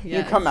 yeah. Yeah,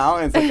 Yes. you come out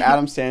and it's like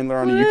Adam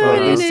Sandler on a Wouldn't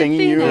ukulele it singing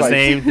be you The nice? like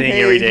same thing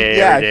hey, every day,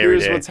 yeah, every day,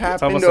 here's every day. what's happened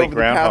It's almost over like the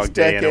Groundhog past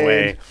Day decade. in a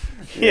way.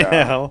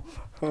 Yeah.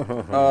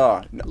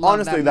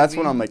 Honestly, that that's movie.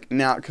 when I'm like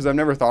now because I've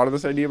never thought of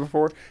this idea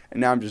before, and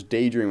now I'm just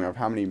daydreaming of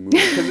how many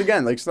movies. Because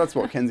again, like so that's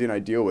what Kenzie and I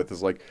deal with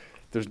is like.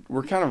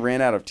 We're kind of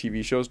ran out of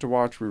TV shows to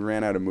watch. We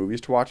ran out of movies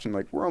to watch, and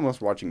like we're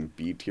almost watching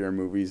B-tier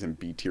movies and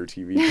B-tier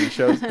TV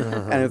shows.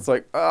 And it's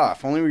like,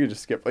 if only we could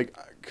just skip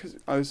because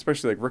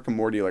especially like Rick and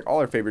Morty, like all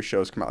our favorite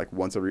shows come out like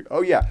once every.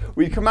 Oh yeah,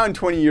 we'd come out in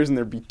 20 years and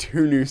there'd be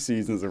 2 new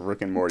seasons of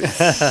Rick and Morty.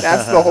 That's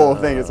the whole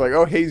thing. It's like,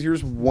 oh hey,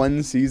 here's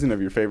 1 season of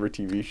your favorite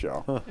TV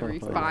show. Every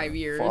 5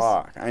 years.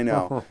 Fuck, I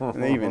know.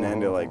 And they even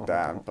end it like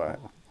that, but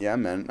yeah,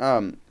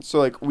 man. So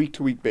like week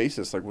to week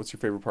basis, like what's your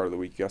favorite part of the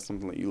week? You got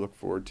something that you look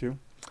forward to?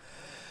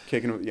 I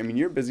mean,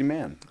 you're a busy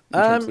man.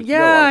 I'm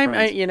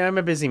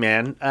a busy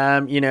man. I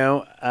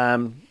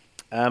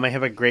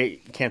have a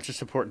great cancer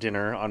support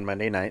dinner on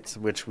Monday nights,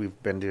 which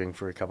we've been doing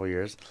for a couple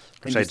years,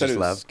 which I just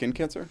love. Skin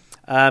cancer?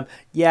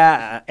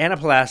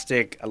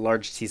 Anaplastic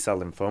large T-cell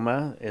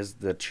lymphoma is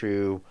the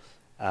true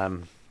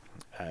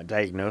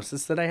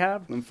diagnosis that I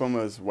have.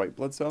 Lymphoma is white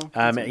blood cell?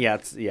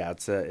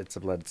 It's a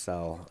blood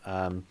cell.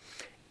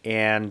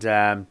 And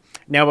now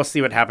we'll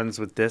see what happens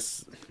with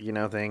this,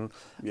 thing.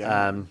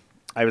 Yeah.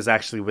 I was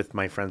actually with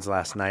my friends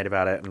last night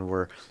about it, and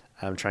we're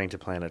trying to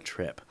plan a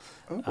trip.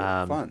 Oh,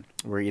 fun.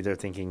 We're either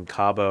thinking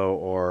Cabo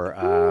or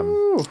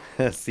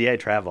see, I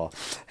travel.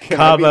 Can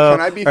Cabo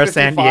I be or 55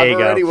 San Diego.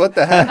 already? What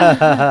the heck?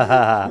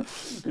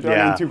 You're talking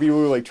Yeah. to people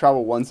who like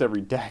travel once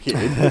every decade.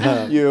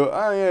 I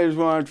just went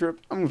on a trip.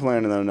 I'm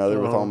planning another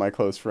with all my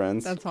close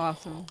friends. That's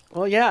awesome.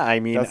 Well, yeah. I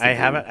mean, That's the I thing.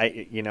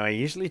 haven't. I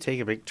usually take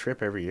a big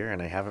trip every year,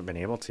 and I haven't been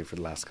able to for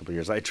the last couple of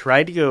years. I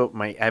tried to go.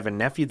 I have a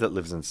nephew that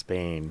lives in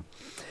Spain,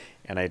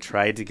 and I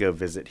tried to go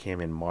visit him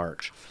in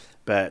March,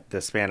 but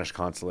the Spanish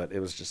consulate, it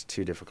was just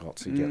too difficult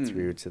to get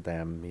through to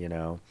them.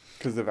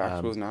 Because the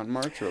vax was not in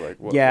March, or like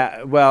what?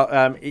 Yeah, well,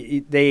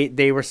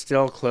 they were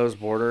still closed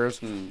borders,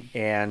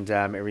 and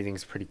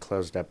everything's pretty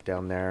closed up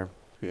down there.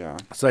 Yeah.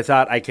 So I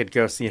thought I could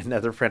go see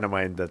another friend of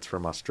mine that's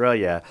from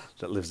Australia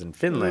that lives in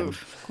Finland,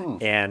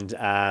 and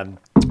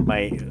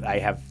I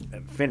have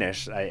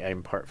Finnish.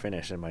 I'm part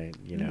Finnish in my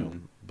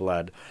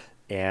blood,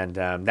 and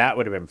that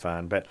would have been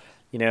fun. But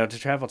to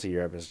travel to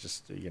Europe is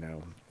just Finnish.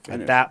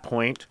 at that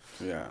point,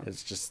 Yeah.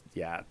 it's just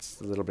it's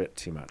a little bit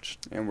too much.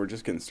 And we're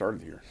just getting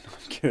started here.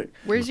 I'm kidding.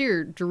 Where's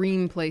your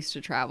dream place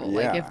to travel?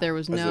 Like if there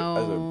was as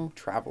no, a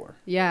traveler.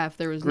 if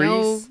there was Greece.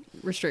 no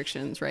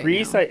restrictions right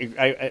Greece,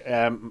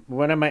 now.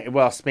 one of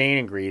my Spain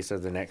and Greece are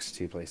the next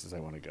two places I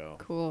want to go.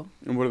 Cool.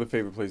 And what are the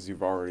favorite places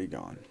you've already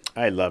gone?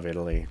 I love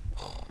Italy.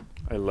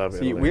 I love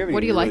See, Italy. we haven't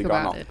What do you even really like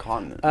gone about off it? the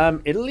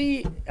continent.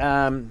 Italy.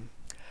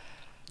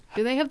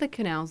 Do they have the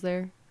canals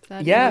there? Is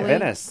that Yeah, Italy?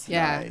 Venice.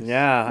 Yeah. Nice.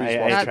 Yeah, We just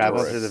I watched traveled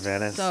tourists. through the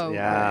Venice. So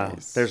yeah,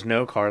 nice. there's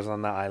no cars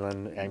on the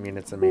island. I mean,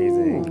 it's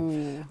amazing.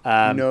 Ooh.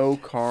 No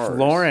cars.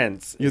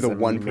 Florence. You're is the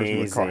one person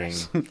with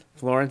amazing. cars.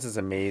 Florence is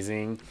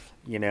amazing.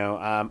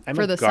 I'm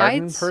For a the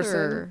garden sites, person.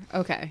 or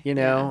okay.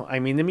 I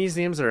mean, the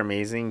museums are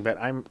amazing, but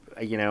I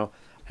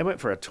went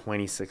for a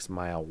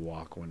 26-mile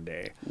walk one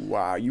day.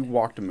 Wow, you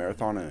walked a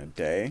marathon in a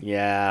day?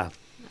 Yeah,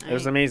 it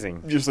was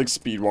amazing. Just like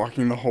speed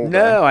walking the whole day?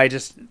 No,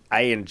 I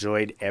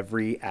enjoyed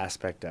every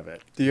aspect of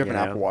it. Do you have an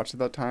know? Apple Watch at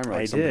that time? Or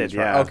like I something did, to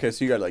track? yeah. Okay,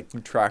 so you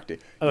tracked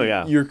it. Oh,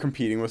 yeah. You're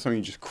competing with someone,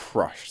 you just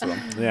crushed them.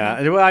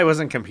 Yeah, well, I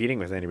wasn't competing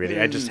with anybody.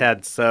 I just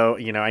had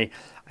I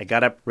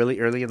got up really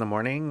early in the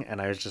morning, and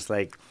I was just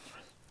like,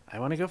 I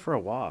want to go for a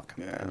walk.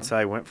 Yeah. And so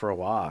I went for a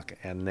walk,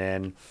 and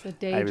then The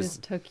day I was-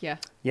 just took you.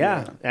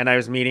 yeah, Yeah. and I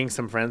was meeting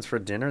some friends for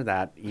dinner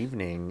that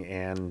evening,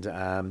 and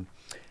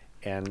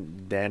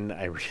then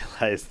I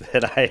realized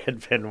that I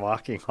had been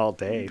walking all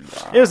day.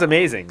 It was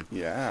amazing.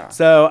 Yeah.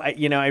 So I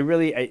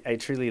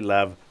truly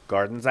love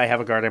gardens. I have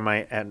a garden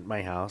at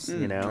my house.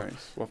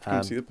 Nice. We'll have to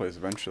come see the place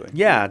eventually.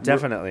 Yeah, We're-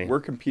 definitely. We're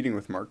competing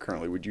with Mark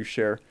currently. Would you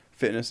share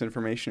fitness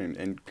information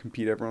and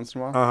compete every once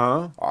in a while?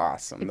 Uh-huh.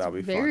 Awesome. That'll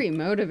be Very fun.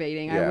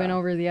 motivating. I Yeah. went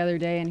over the other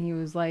day and he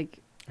was like,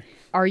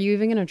 "Are you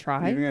even gonna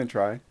try?" You even gonna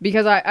try?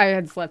 Because I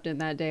had slept in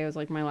that day. It was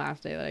like my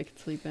last day that I could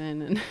sleep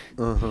in,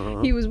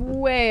 and he was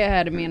way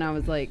ahead of me, and I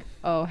was like,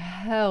 "Oh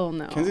hell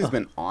no!" Kenzie's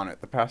been on it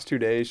the past 2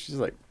 days. She's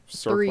like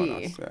circling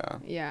 3. us. Yeah.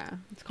 Yeah,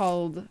 it's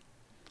called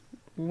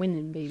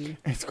winning, baby.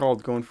 It's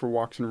called going for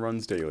walks and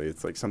runs daily.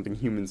 It's like something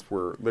humans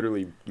were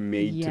literally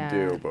made Yeah.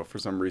 to do, but for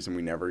some reason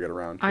we never get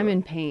around to I'm it.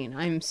 in pain.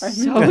 I'm so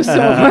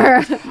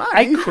sore.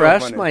 I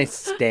crush funny. my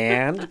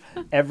stand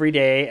every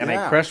day, and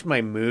Yeah. I crush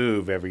my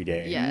move every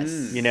day.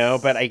 Yes.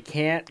 But I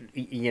can't.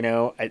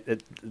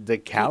 The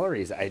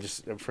calories. I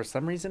just for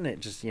some reason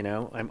it just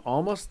I'm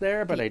almost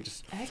there, but I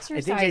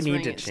Exercise think I need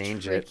ring to is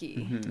change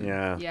tricky. it.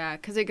 Yeah. Yeah,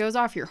 because it goes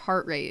off your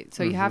heart rate,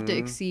 so you have to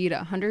exceed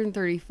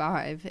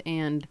 135,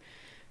 and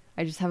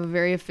I just have a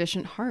very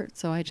efficient heart,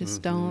 so I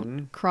just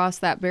don't cross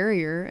that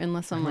barrier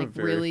unless I'm I have a like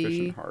very really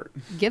efficient heart.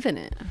 giving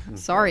it.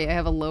 Sorry, I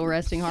have a low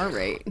resting heart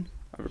rate.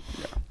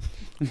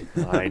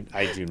 Yeah.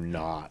 I do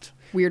not.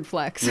 Weird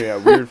flex. Yeah,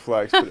 weird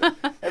flex. But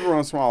every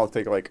once in a while, I'll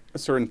take like a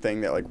certain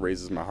thing that like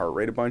raises my heart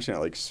rate a bunch and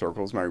it like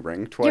circles my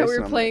ring twice. Yeah, we and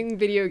were I'm playing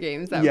video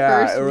games that like,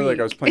 yeah, first or week. like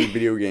I was playing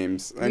video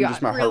games and You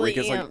just got my heart really rate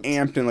gets like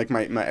amped. amped and like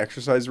my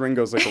exercise ring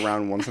goes like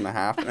around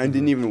 1.5. And I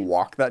didn't even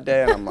walk that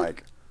day, and I'm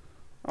like,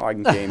 oh, I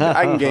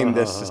can game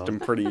this system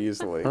pretty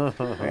easily. Like,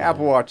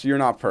 Apple Watch, you're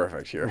not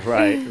perfect here.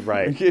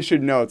 Right. You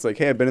should know it's like,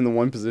 hey, I've been in the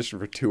one position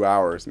for 2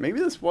 hours. Maybe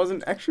this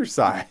wasn't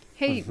exercise.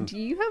 Hey, do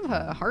you have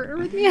a heart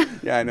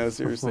arrhythmia? Yeah, I know,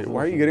 seriously.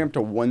 Why are you getting up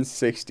to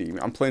 160?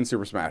 I'm playing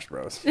Super Smash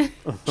Bros.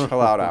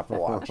 Chill out, Apple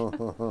Watch.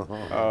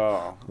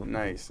 Oh,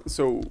 nice.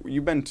 So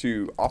you've been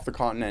to off the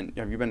continent.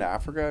 Have you been to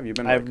Africa? Have you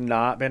been? I've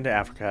not been to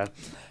Africa.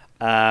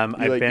 I've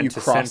been to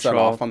cross that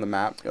Central. off on the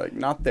map. You're like,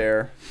 not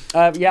there.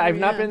 Yeah, I've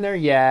not Yeah. been there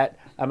yet.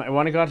 I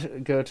want to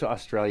go to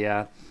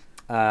Australia.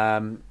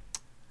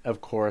 Of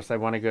course, I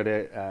want to go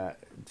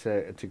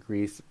to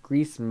Greece.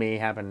 Greece may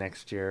happen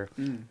next year.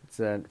 It's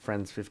a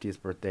friend's 50th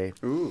birthday.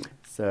 Ooh.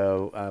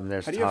 So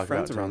there's How do you talk have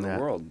friends about around doing the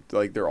that. world?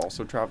 Like they're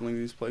also traveling to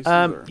these places?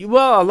 or?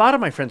 Well, a lot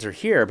of my friends are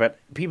here, but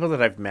people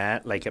that I've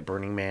met, like at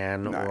Burning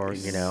Man or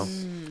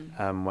Nice.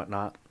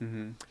 whatnot.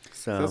 Mhm.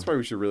 So, So that's why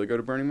we should really go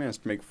to Burning Man, is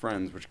to make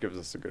friends, which gives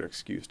us a good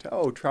excuse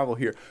to travel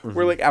here.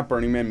 We're like at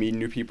Burning Man meeting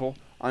new people.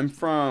 I'm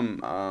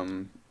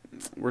from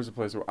where's the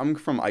place? I'm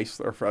from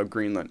Iceland or from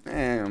Greenland.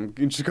 I'm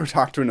gonna just go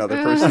talk to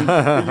another person.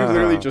 You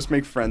literally just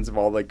make friends of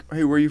all like,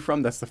 hey, where are you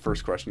from? That's the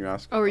first question you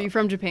ask. Oh, are you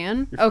from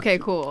Japan? Okay,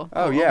 cool.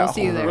 Oh Cool. yeah, We'll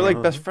see you there. we're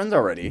like best friends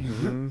already.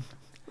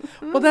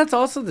 Well, that's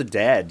also the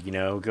dead, you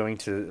know, going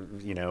to,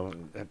 you know,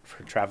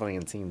 for traveling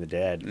and seeing the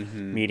dead,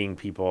 meeting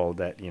people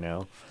that, you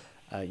know,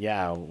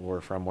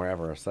 we're from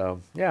wherever.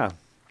 So, yeah.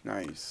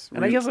 Nice.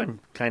 And I guess I'm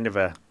kind of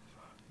a,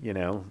 you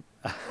know,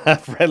 a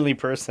friendly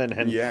person,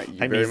 and Yeah, you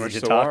I'm very easy much to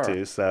so talk are.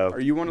 to. So,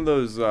 Are you one of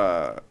those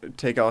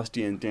take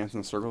LSD and dance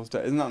in circles?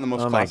 Isn't that the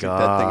most Oh my classic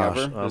dead thing gosh.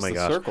 ever? Oh It's my the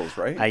gosh. circles,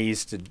 right? I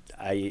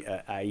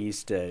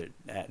used to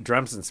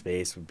drums in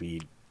space would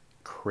be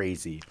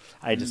crazy.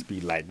 I'd just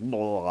be like,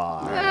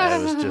 blah.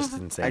 It was just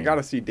insane. I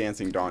gotta see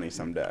Dancing Donnie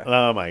someday.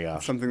 Oh my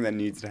gosh. Something that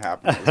needs to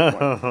happen at this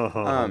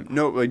point.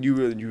 No, like would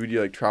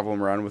you like travel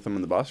around with them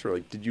on the bus, or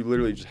like did you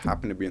literally just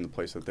happen to be in the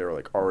place that they were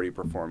like already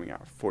performing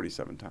at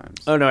 47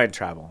 times? Oh no, I'd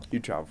travel. You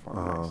travel for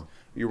nice.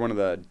 You're one of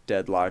the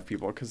dead live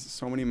people, because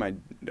so many of my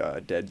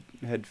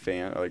Deadhead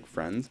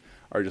friends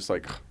are just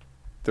like,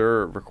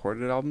 their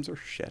recorded albums are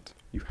shit.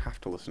 You have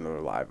to listen to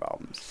their live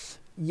albums.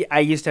 Yeah, I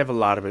used to have a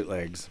lot of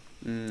bootlegs.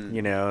 Mm.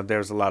 You know, there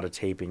was a lot of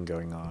taping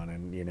going on,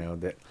 and you know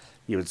that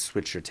you would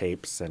switch your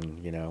tapes, and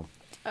you know,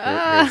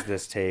 here's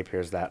this tape,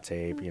 here's that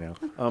tape. You know,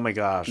 oh my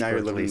gosh, Now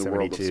you're living in the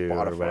world of 72 or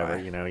whatever.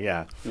 Spotify. You know,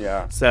 yeah.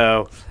 Yeah.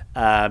 So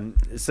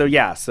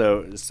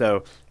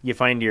you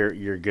find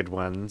your good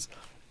ones,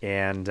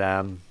 and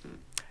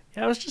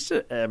yeah, it was just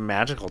a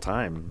magical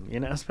time. You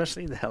know,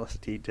 especially the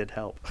LSD did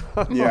help.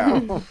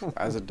 Yeah,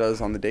 as it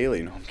does on the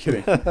daily. No, I'm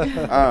kidding.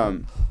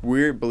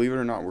 Believe it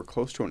or not, we're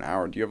close to an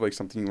hour. Do you have like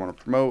something you want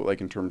to promote,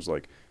 like in terms of,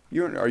 like,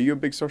 are you a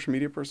big social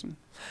media person?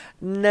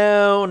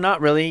 No,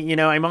 not really. You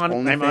know, I'm on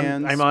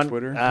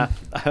Twitter.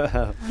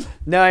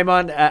 No, I'm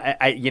on.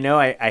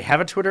 I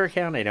have a Twitter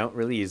account. I don't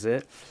really use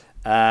it.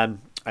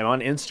 I'm on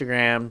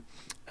Instagram.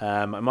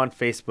 I'm on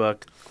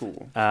Facebook.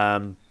 Cool.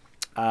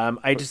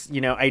 I just,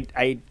 you know,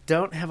 I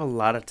don't have a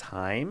lot of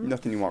time.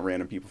 Nothing you want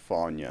random people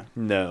following you.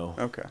 No.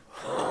 Okay.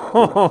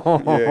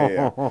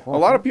 Yeah. A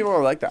lot of people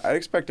are like that. I'd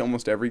expect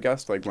almost every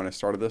guest, like when I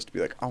started this, to be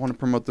like, I want to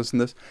promote this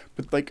and this.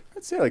 But like,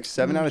 I'd say like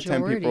 7 out of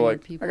 10 people are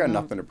like, I got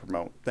nothing to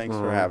promote. Thanks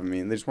for having me.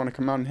 And they just want to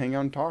come out and hang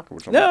out and talk.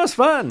 Which I'm No, like, it's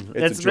fun.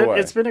 It's a joy.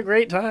 It's been a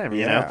great time.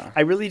 You know,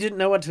 I really didn't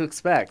know what to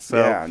expect. So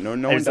yeah, no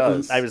one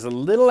does. I was a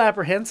little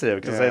apprehensive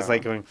because I was Yeah.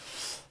 like going,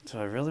 do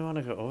I really want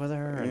to go over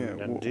there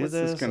and do what's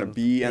this? this going to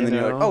be? And then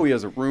you're like, oh, he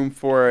has a room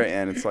for it.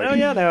 And it's like, oh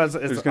yeah, no, it's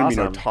there's going to be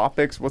no awesome.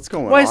 topics. What's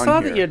going on Well, I saw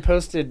here? that you had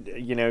posted,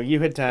 you know, you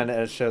had done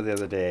a show the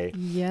other day.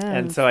 Yes.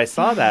 And so I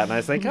saw that and I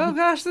was like, oh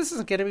gosh, this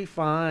is going to be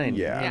fine.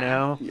 Yeah. You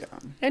know? Yeah.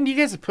 And you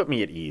guys have put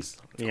me at ease,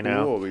 you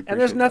know? Cool, we And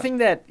there's appreciate nothing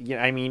that, you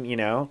know, I mean, you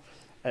know,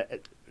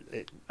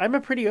 I'm a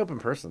pretty open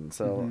person.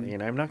 So, you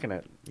know, I'm not going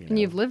to, you know. And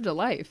you've lived a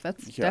life.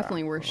 That's Yeah.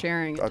 definitely worth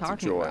sharing and That's a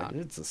talking joy. about.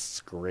 It's a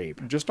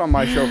scrape. Just on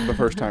my show for the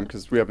first time,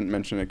 because we haven't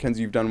mentioned it.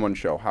 Kenzie, you've done one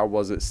show. How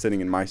was it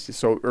sitting in my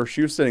seat? Or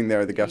she was sitting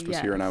there, the guest was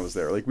here, and I was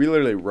there. Like, we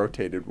literally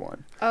rotated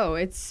one. Oh,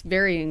 it's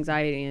very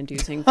anxiety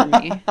inducing for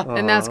me.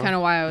 And that's kind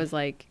of why I was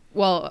like,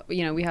 well,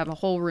 you know, we have a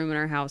whole room in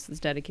our house that's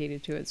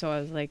dedicated to it. So I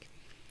was like,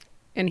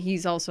 and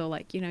he's also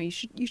like, you know, you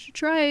should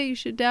try it, you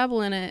should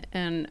dabble in it.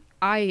 And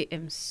I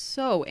am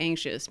so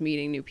anxious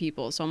meeting new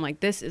people. So I'm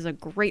like, this is a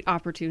great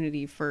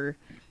opportunity for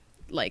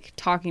like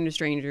talking to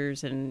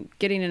strangers and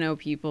getting to know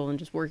people and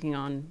just working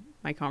on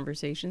my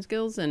conversation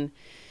skills. And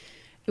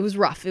it was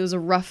rough. It was a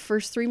rough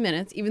first 3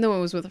 minutes, even though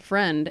it was with a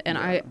friend. And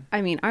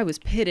I mean, I was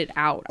pitted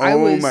out. I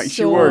was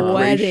She wore a gray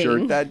sweating.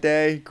 shirt that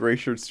day. Gray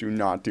shirts do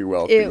not do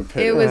well. being It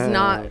pitted. was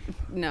not,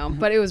 no,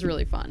 but it was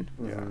really fun.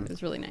 Yeah. It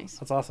was really nice.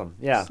 That's awesome.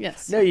 Yeah.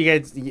 Yes. No, you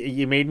guys,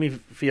 you made me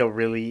feel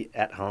really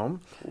at home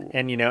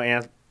and, you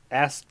know,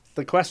 asked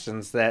the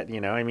questions that,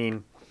 you know, I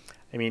mean,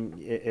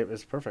 it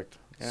was perfect.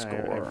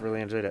 Yeah, I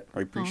really enjoyed it. I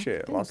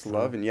appreciate it. Lots of thanks.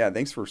 love. And yeah,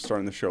 thanks for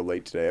starting the show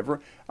late today.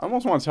 I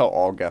almost want to tell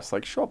all guests,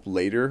 like, show up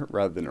later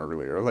rather than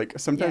earlier. Like,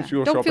 sometimes Yeah.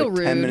 people Don't show up feel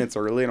like 10 rude. minutes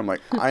early, and I'm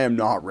like, I am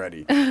not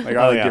ready. Like,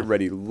 I yeah. get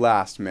ready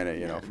last minute,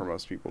 you know, for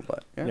most people.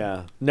 But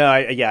Yeah. No,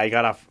 I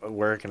got off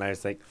work and I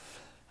was like,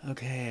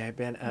 okay, I've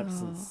been up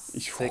since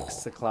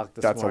 6 o'clock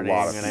this That's a morning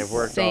lot of and I've people.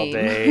 worked Same. all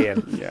day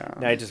and Yeah.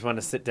 now I just want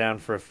to sit down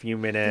for a few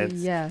minutes.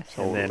 Yes.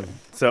 And then, Totally.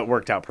 so it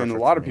worked out perfect. And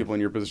a lot for of me. people in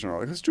your position are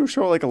like, let's do a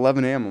show at like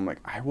 11 a.m. I'm like,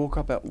 I woke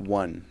up at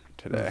 1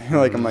 today.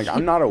 Like, I'm like,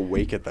 I'm not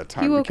awake at that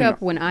time. He We woke cannot-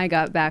 up when I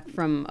got back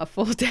from a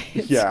full day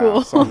at Yeah.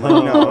 school. So I'm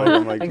like, no. Like,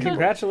 I'm like, And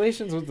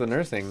congratulations with the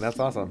nursing. That's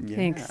awesome. yeah.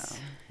 Thanks.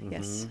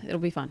 Yes, it'll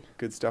be fun.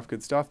 Good stuff.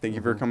 Good stuff. Thank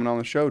you for coming on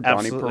the show, Donnie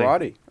Absolutely.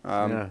 Parati.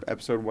 Yeah.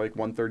 Episode like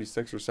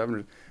 136 or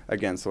 7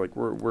 again. So like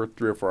we're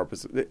 3 or 4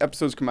 episodes. The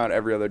episodes come out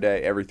every other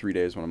day, every 3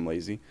 days when I'm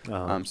lazy.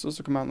 Uh-huh. So this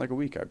will come out in like a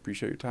week. I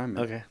appreciate your time,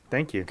 man. Okay.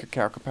 Thank you.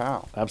 Cacao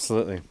kapow.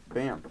 Absolutely.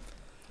 Bam.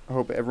 I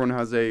hope everyone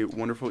has a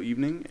wonderful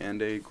evening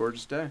and a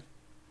gorgeous day.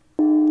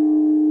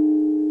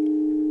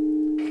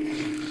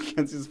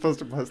 Kenzie's supposed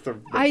to post a.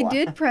 I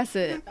did press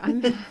it. I'm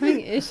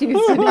having issues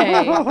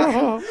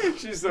today.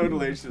 She's so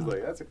delayed. She's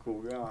like, that's a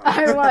cool guy.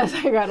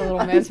 I got a little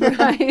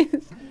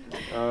mesmerized.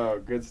 Oh,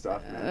 good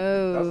stuff,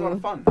 man. That was a lot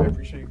of fun. I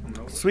appreciate you coming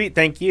over. Sweet,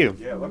 thank you.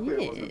 Yeah,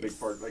 luckily it wasn't a big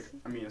part. Like,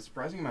 I mean, a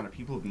surprising amount of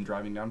people have been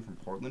driving down from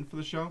Portland for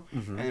the show,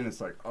 and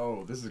it's like,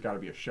 oh, this has got to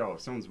be a show.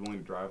 If someone's willing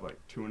to drive like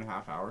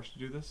 2.5 hours to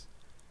do this,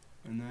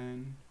 and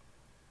then